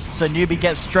your head. So Newbee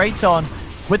gets straight on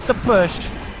with the push.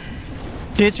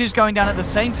 Tier 2's going down at the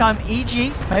same time.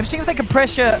 EG, maybe see if they can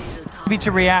pressure Newbee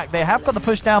to react. They have got the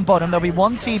push down bottom. There'll be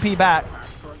one TP back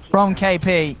from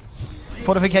KP.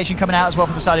 Fortification coming out as well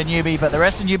from the side of Newbee, but the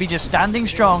rest of Newbee just standing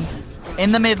strong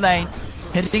in the mid lane,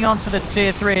 hitting onto the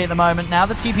tier 3 at the moment. Now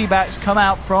the TP backs come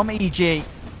out from EG,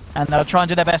 and they'll try and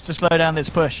do their best to slow down this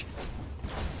push.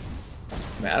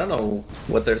 Man, I don't know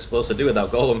what they're supposed to do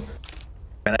without Golem.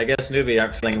 And I guess Newbee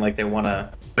aren't feeling like they want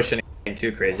to push anything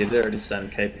too crazy. They already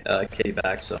sent Katie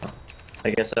back, so I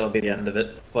guess that'll be the end of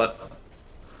it. But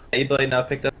anybody now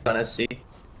picked up on SC.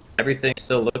 Everything's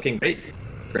still looking great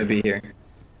for Newbee here.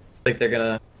 Looks like they're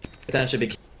gonna potentially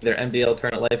be keeping their MDL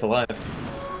tournament life alive.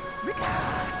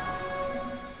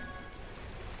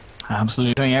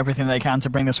 Absolutely doing everything they can to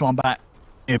bring this one back.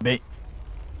 Newbee.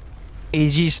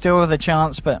 EG still with a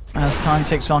chance, but as time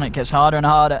ticks on, it gets harder and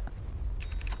harder.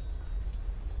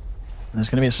 There's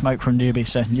going to be a smoke from Newbee,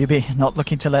 so Newbee not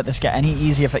looking to let this get any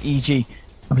easier for EG.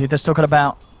 I believe they've still got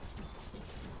about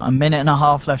a minute and a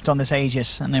half left on this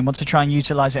Aegis, and they want to try and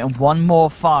utilize it in one more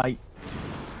fight.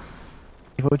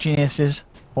 Evil Geniuses,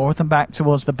 all of them back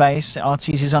towards the base.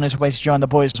 Arteezy is on his way to join the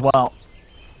boys as well.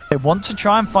 They want to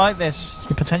try and fight this.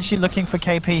 You're potentially looking for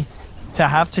KP to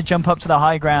have to jump up to the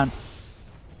high ground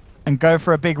and go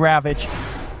for a big ravage.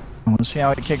 And we'll see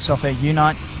how it kicks off here.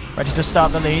 U9 ready to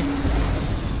start the lead.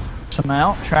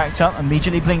 Somehow tracked up,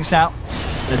 immediately blinks out.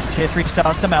 The tier 3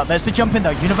 starts to melt. There's the jump in though.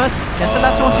 Universe gets the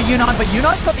last one to U9, but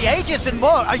U9's got the Aegis and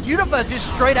more. A Universe is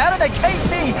straight out of there.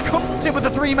 KP comes in with the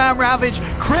 3-man ravage.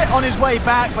 Crit on his way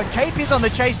back, but KP's on the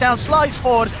chase down, slides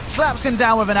forward, slaps him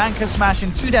down with an anchor smash,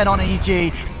 and 2 dead on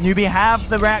EG. Newbee have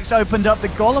the racks opened up. The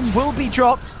golem will be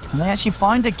dropped. And they actually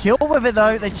find a kill with it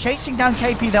though. They're chasing down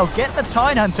KP. They'll get the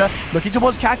Tide Hunter. Looking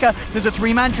towards Kaka. There's a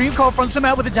 3-man Dream Coil from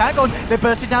Samel with a Dagon. They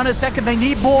burst it down in a second. They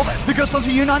need more. The Ghost onto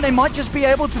U9. They might just be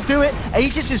able to do it.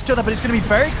 Aegis is still there, but it's going to be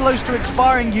very close to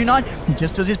expiring. U9, he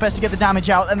just does his best to get the damage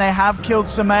out. And they have killed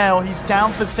Samel. He's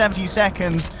down for 70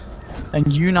 seconds. And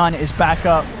U9 is back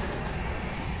up.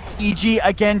 EG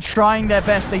again trying their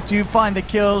best. They do find the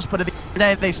kills, but at the end of the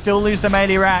day, they still lose the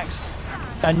melee racks.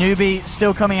 And Newbee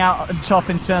still coming out on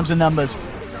top in terms of numbers.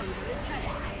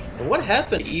 What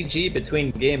happened to EG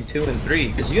between game 2 and 3?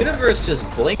 Because Universe just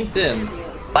blinked in,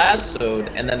 lassoed,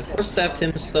 and then four-stepped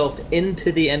himself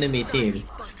into the enemy team.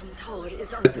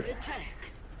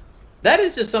 That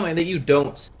is just something that you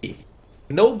don't see.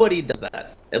 Nobody does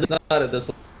that. At least not at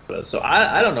this level. So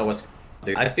I don't know what's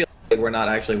going on. I feel like we're not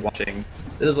actually watching.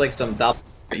 This is like some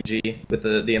EG with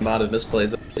the amount of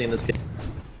misplays I've seen in this game.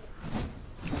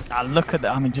 Look at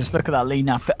that, just look at that lead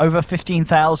now. Over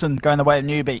 15,000 going the way of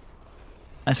Newbee.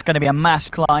 It's going to be a mass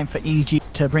climb for EG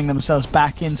to bring themselves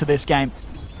back into this game.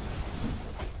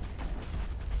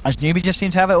 As Newbee just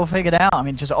seemed to have it all figured out.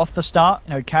 Just off the start,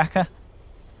 Kaka,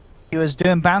 he was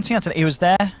doing bouncing onto he was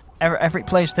there, every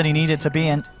place that he needed to be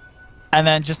in. And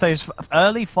then just those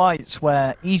early fights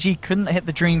where EG couldn't hit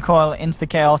the Dream Coil into the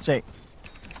Chaotic.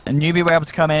 And Newbee were able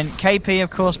to come in. KP, of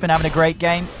course, been having a great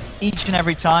game. Each and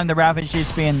every time, the Ravage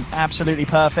is being absolutely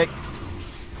perfect.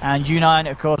 And U9,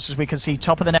 of course, as we can see,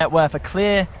 top of the net worth, a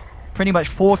clear, pretty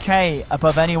much 4K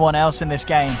above anyone else in this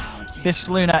game. This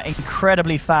Luna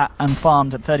incredibly fat and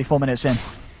farmed at 34 minutes in.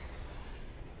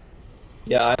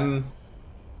 Yeah,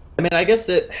 I guess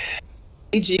that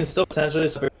EG can still potentially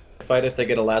fight if they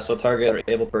get a lasso target or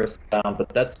able to burst down, but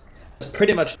that's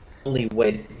pretty much the only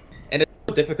way. And it's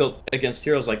so difficult against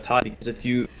heroes like Todd, because if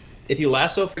you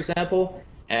lasso, for example,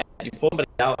 and you pull somebody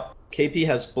out, KP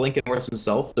has blink and worse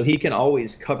himself, so he can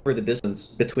always cover the distance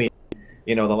between,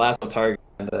 the lasso target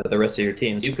and the rest of your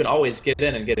team. So you can always get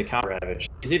in and get a counter ravage.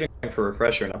 He's even going for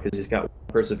refresher now because he's got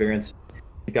perseverance.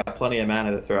 He's got plenty of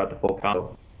mana to throw out the full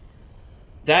combo.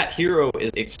 That hero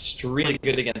is extremely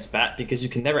good against Bat because you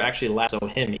can never actually lasso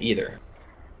him either.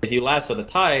 If you lasso the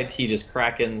Tide, he just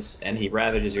krakens and he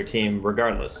ravages your team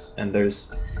regardless. And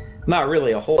there's not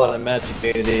really a whole lot of magic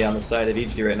unity on the side of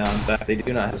EG right now. In fact, they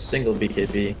do not have a single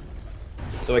BKB.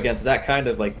 So against that kind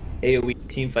of AoE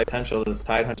teamfight potential that the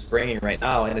Tide Hunt's bringing right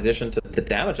now, in addition to the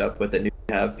damage output that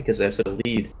Newbee have because they have such a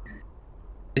lead,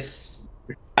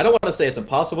 I don't want to say it's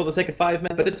impossible to take a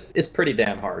 5-man, but it's pretty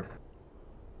damn hard.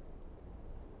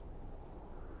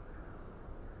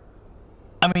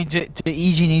 I mean, do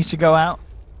EG needs to go out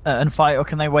and fight, or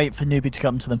can they wait for Newbee to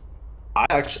come to them? I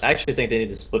actually think they need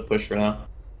to split push for now.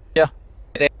 Yeah.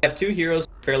 They have two heroes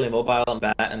fairly mobile on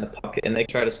bat and the puck, and they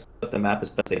try to split the map as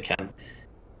best they can.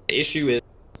 The issue is,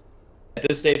 at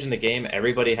this stage in the game,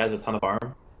 everybody has a ton of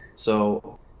arm.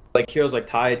 So, like heroes like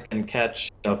Tide can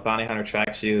catch, you know, if Bounty Hunter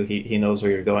tracks you, he knows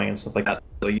where you're going and stuff like that.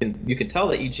 So you can tell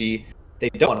that EG, they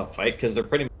don't want to fight because they're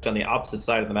pretty much on the opposite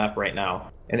side of the map right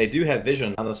now. And they do have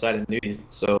vision on the side of Newbee,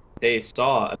 so they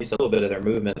saw at least a little bit of their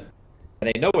movement.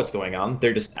 And they know what's going on.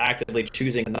 They're just actively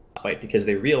choosing to not fight because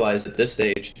they realize at this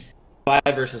stage, 5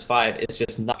 versus 5 is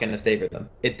just not going to favor them.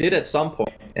 It did at some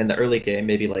point in the early game,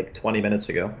 maybe like 20 minutes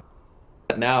ago.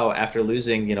 But now, after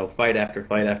losing, you know, fight after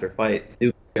fight after fight,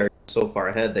 Newbee are so far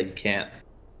ahead that you can't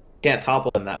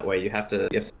topple them that way. You have to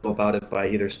go about it by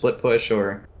either split push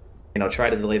or, you know, try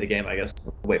to delay the game, I guess.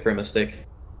 Wait for a mistake.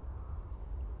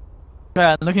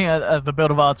 Yeah, looking at the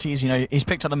build of RTs, you know, he's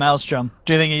picked up the Maelstrom.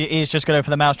 Do you think he's just going to go for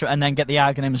the Maelstrom and then get the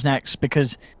Alchemist next?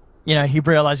 Because, you know, he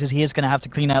realizes he is going to have to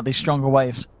clean out these stronger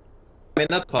waves. I mean,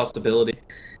 that's a possibility.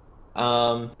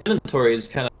 Inventory is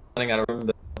kind of running out of room,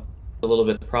 but a little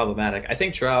bit problematic. I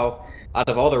think Drow, out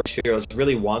of all the heroes,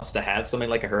 really wants to have something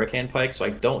like a Hurricane Pike, so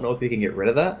I don't know if he can get rid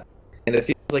of that. And it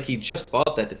feels like he just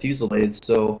bought that Diffusal Blade,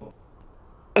 so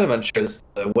I'm kind of unsure as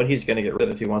to what he's going to get rid of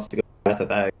if he wants to go Wrath of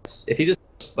Bags. If he just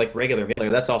like regular melee,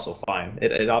 that's also fine.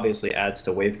 It obviously adds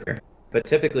to wave clear. But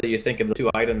typically you think of the two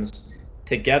items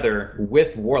together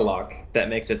with Warlock, that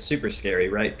makes it super scary,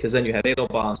 right? Because then you have Fatal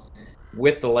Bombs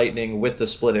with the lightning, with the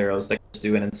split arrows that just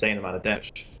do an insane amount of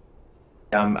damage.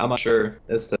 I'm not sure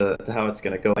as to how it's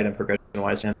going to go item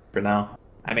progression-wise for now.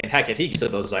 I mean, heck, if he gets to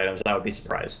those items, I would be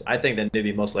surprised. I think that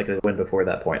Newbee most likely to win before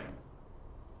that point.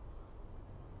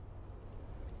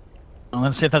 Well,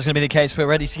 let's see if that's going to be the case. We're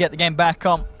ready to get the game back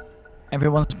on.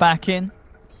 Everyone's back in.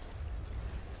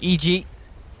 EG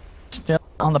still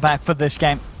on the back for this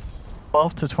game.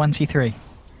 12-23.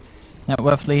 Net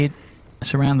worth lead.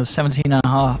 It's around the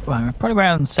 17.5, well, probably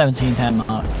around 17-10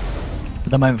 mark at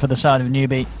the moment for the side of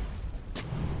Newbee.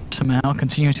 Somehow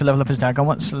continuing to level up his dagger.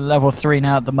 What's level 3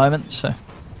 now at the moment, so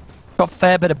got a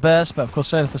fair bit of burst, but of course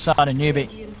so does the side of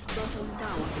Newbee.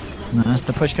 As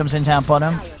the push comes in down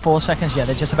bottom, 4 seconds, yeah,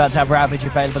 they're just about to have Ravage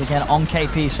available again on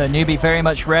KP, so Newbee very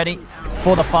much ready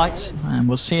for the fights, and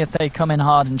we'll see if they come in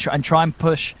hard and try and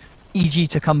push EG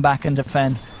to come back and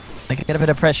defend. They can get a bit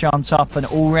of pressure on top, and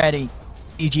already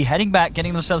EG heading back,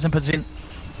 getting themselves in position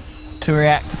to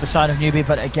react to the side of Newbee,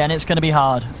 but again, it's going to be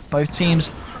hard. Both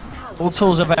teams, all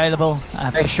tools available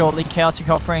very shortly. Chaotic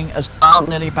offering as well,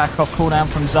 nearly back off cooldown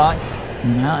from Zai.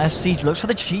 Now SC looks for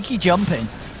the cheeky jump in.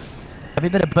 A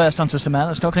bit of burst onto Samel.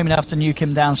 It's not going to be enough to nuke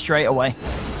him down straight away.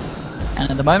 And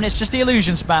at the moment, it's just the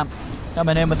illusion spam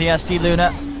coming in with the SD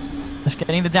Luna. Just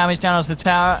getting the damage down onto the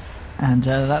tower. And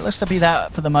that looks to be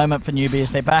that for the moment for Newbee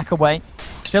as they back away.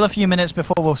 Still a few minutes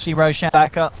before we'll see Roshan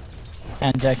back up.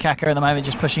 And Kaka at the moment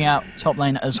just pushing out top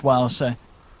lane as well. So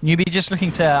Newbee just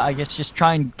looking to, I guess, just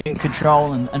try and get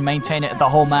control and maintain it the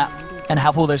whole map and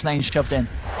have all those lanes shoved in.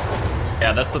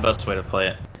 Yeah, that's the best way to play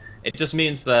it. It just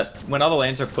means that when all the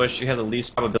lanes are pushed, you have the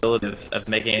least probability of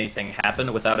making anything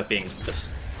happen without it being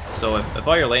just. So if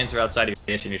all your lanes are outside of your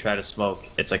base and you try to smoke,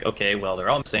 it's like, okay, well,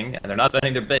 they're all missing and they're not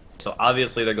spending their base, so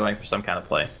obviously they're going for some kind of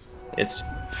play. It's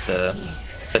the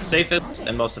safest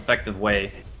and most effective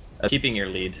way of keeping your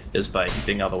lead is by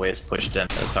keeping all the waves pushed in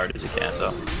as hard as you can.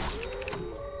 So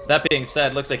that being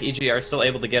said, looks like EG are still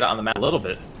able to get on the map a little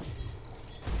bit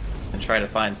and try to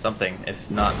find something,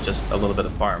 if not just a little bit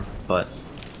of farm, but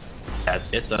yeah,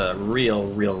 it's a real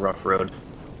rough road.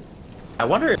 I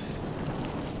wonder if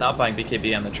not buying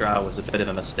BKB on the Drow was a bit of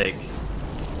a mistake.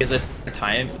 Because their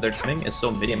timing is so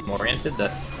medium oriented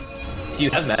that if you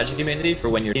have magic immunity for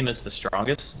when your team is the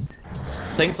strongest,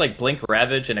 things like Blink,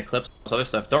 Ravage, and Eclipse, and other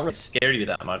stuff don't really scare you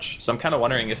that much. So I'm kind of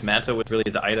wondering if Manta was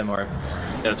really the item, or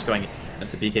if just going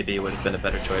into BKB would have been a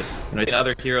better choice. You know,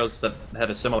 other heroes that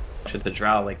have a similar to the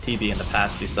Drow, like TB in the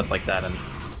past, do stuff like that, and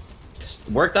it's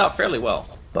worked out fairly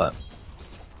well. But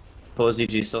suppose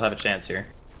EG still have a chance here.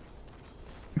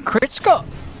 Crit's got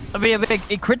to be a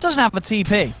big. Crit doesn't have a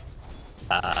TP.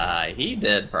 He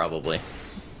did probably.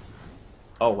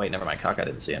 Oh wait, never mind. Kaka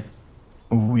didn't see him.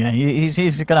 Oh yeah, he's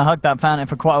going to hug that fountain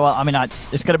for quite a while. I mean,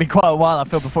 it's going to be quite a while, I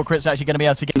feel, before Crit's actually going to be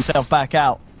able to get himself back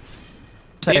out.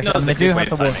 So he knows the creep wave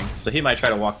the timing, so he might try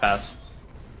to walk past.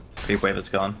 Creep wave is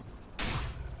gone.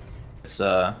 It's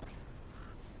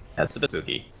that's a bit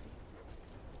spooky.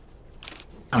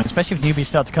 I mean, especially if newbies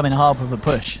start to come in hard with a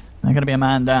push, they're going to be a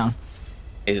man down.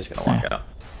 He's just going to walk out.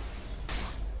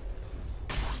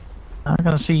 I'm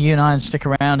going to see U9 stick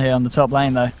around here on the top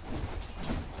lane, though.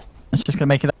 It's just going to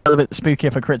make it a little bit spooky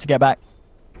for Crit to get back.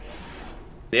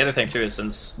 The other thing too is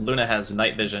since Luna has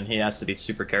night vision, he has to be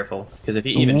super careful. Because if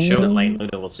he even shows in lane,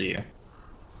 Luna will see you.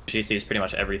 She sees pretty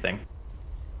much everything.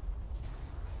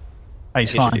 Oh, he's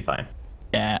he fine. should be fine.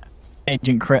 Yeah.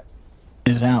 Agent Crit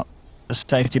is out. The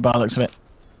safety bar looks of it.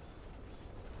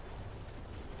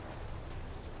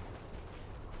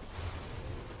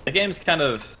 The game's kind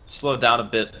of slowed down a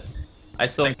bit. I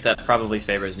still think that probably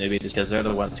favors Newbee just because they're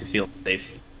the ones who feel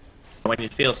safe. When you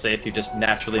feel safe, you're just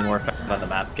naturally more effective on the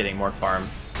map, getting more farm.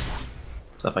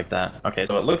 Stuff like that. Okay,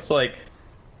 so it looks like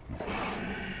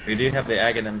we do have the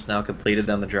Aghanims now completed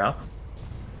on the Drow.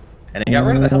 And he got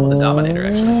rid of the Helm of the Dominator,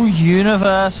 actually. Oh,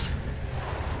 Universe!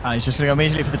 He's just going to go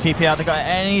immediately for the TP out. They got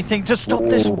anything to stop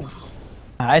this?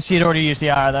 I see he'd already used the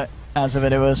arrow, though, as of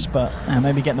it was, but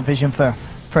maybe getting the vision for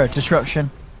a disruption.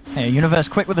 Yeah, Universe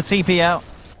quick with the TP out.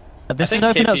 This is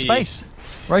opening up space.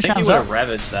 I think he Roshan's would up. have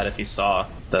ravaged that if he saw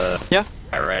the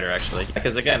Fire Rider, actually.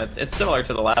 Because again, it's similar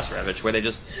to the last Ravage, where they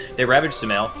ravage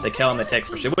Sumail, they kill him, they take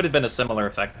Roach. It would have been a similar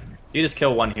effect. You just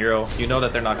kill one hero, you know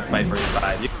that they're not going to fight for your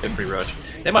 5, you can free Roach.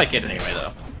 They might get it anyway,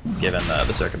 though, given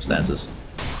the circumstances.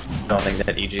 I don't think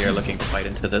that EG are looking to fight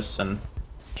into this, and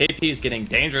KP is getting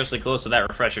dangerously close to that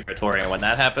refresher territory, and when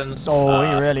that happens... Oh,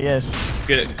 he really is.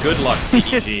 Good luck to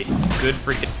EG. Good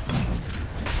freaking...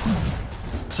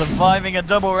 Surviving a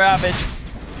double Ravage.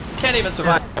 Can't even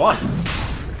survive one.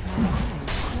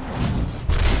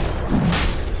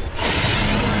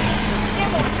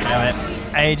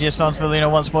 Aegis onto the Luna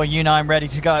once more. U9 ready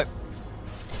to go.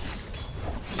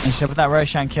 And so with that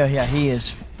Roshan kill here, he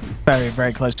is very,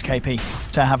 very close to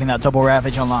KP to having that double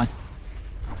Ravage online.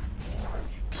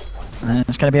 And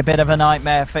it's going to be a bit of a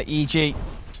nightmare for EG.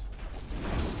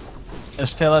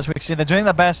 Still, as we can see, they're doing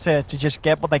their best to just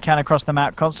get what they can across the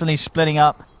map, constantly splitting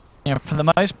up. You know, for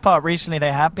the most part, recently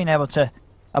they have been able to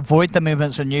avoid the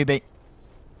movements of Newbee.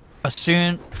 But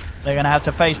soon, they're going to have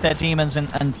to face their demons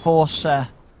and force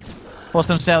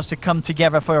themselves to come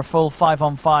together for a full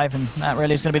 5-on-5, and that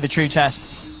really is going to be the true test.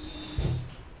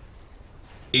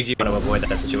 EG want to avoid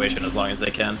that situation as long as they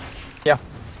can. Yeah.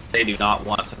 They do not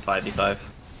want to 5v5.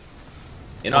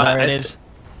 You know,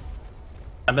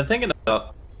 I've been thinking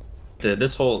about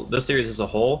this series as a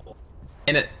whole,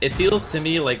 and it feels to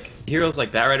me like heroes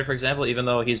like Batrider, for example, even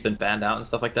though he's been banned out and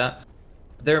stuff like that,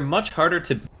 they're much harder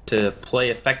to play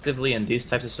effectively in these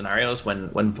types of scenarios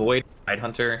when Void,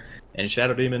 Tidehunter, and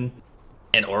Shadow Demon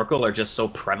and Oracle are just so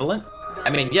prevalent. I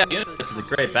mean, yeah, this is a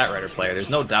great Batrider player, there's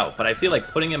no doubt, but I feel like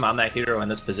putting him on that hero in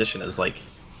this position is like,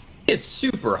 it's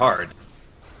super hard.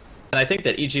 And I think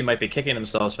that EG might be kicking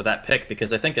themselves for that pick,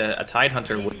 because I think a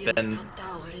Tidehunter would have been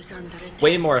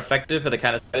way more effective for the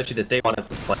kind of strategy that they wanted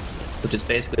to play, which is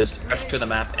basically just pressure the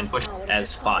map and push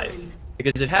as 5.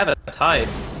 Because if you have a Tide,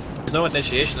 there's no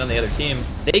initiation on the other team,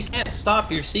 they can't stop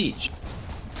your siege.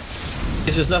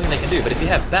 There's just nothing they can do, but if you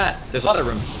have that, there's a lot of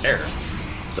room for error.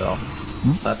 So,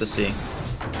 we'll have to see.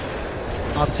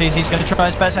 Arteezy's going to try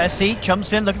his best. SC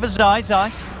jumps in, looking for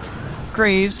Zai.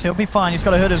 Greaves, he'll be fine, he's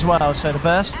got a hood as well, so the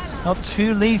burst, not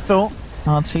too lethal.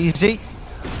 Arteezy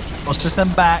forces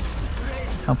them back.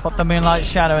 I'll pop the Moonlight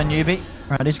Shadow and Newbee.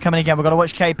 Right, he's coming again, we've got to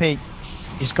watch KP.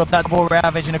 He's got that double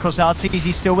Ravage, and of course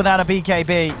Arteezy still without a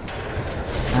BKB.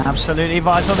 Absolutely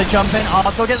vital, they jump in,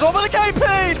 Arthur gets over the KP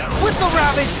with the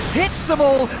Ravage, hits them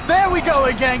all, there we go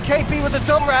again, KP with the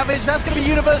double Ravage, that's going to be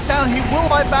Universe down, he will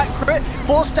buy back, Crit,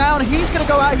 force down, he's going to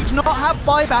go out, he does not have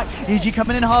buyback, EG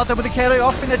coming in hard there with the KO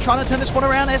offering, they're trying to turn this one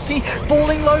around, SC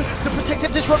falling low, the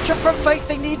protective disruption from Faith,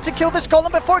 they need to kill this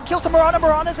golem before it kills the Mirana,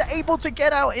 Mirana's able to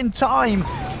get out in time,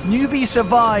 Newbee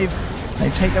survive. They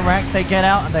take the racks, they get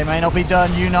out, and they may not be done.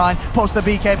 U9 pops the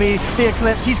BKB, the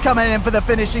Eclipse, he's coming in for the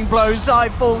finishing blow. Zai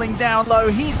falling down low,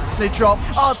 he's going to drop.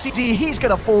 RTD, he's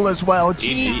going to fall as well.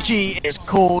 GG is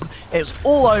called, it's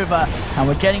all over. And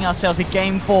we're getting ourselves a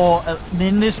game 4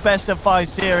 in this best of 5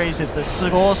 series as the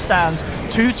score stands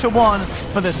 2-1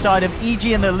 for the side of EG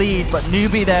in the lead, but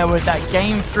Newbee there with that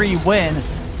game 3 win.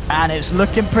 And it's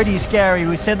looking pretty scary.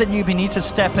 We said that Newbee need to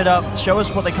step it up, show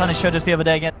us what they kind of showed us the other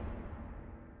day again.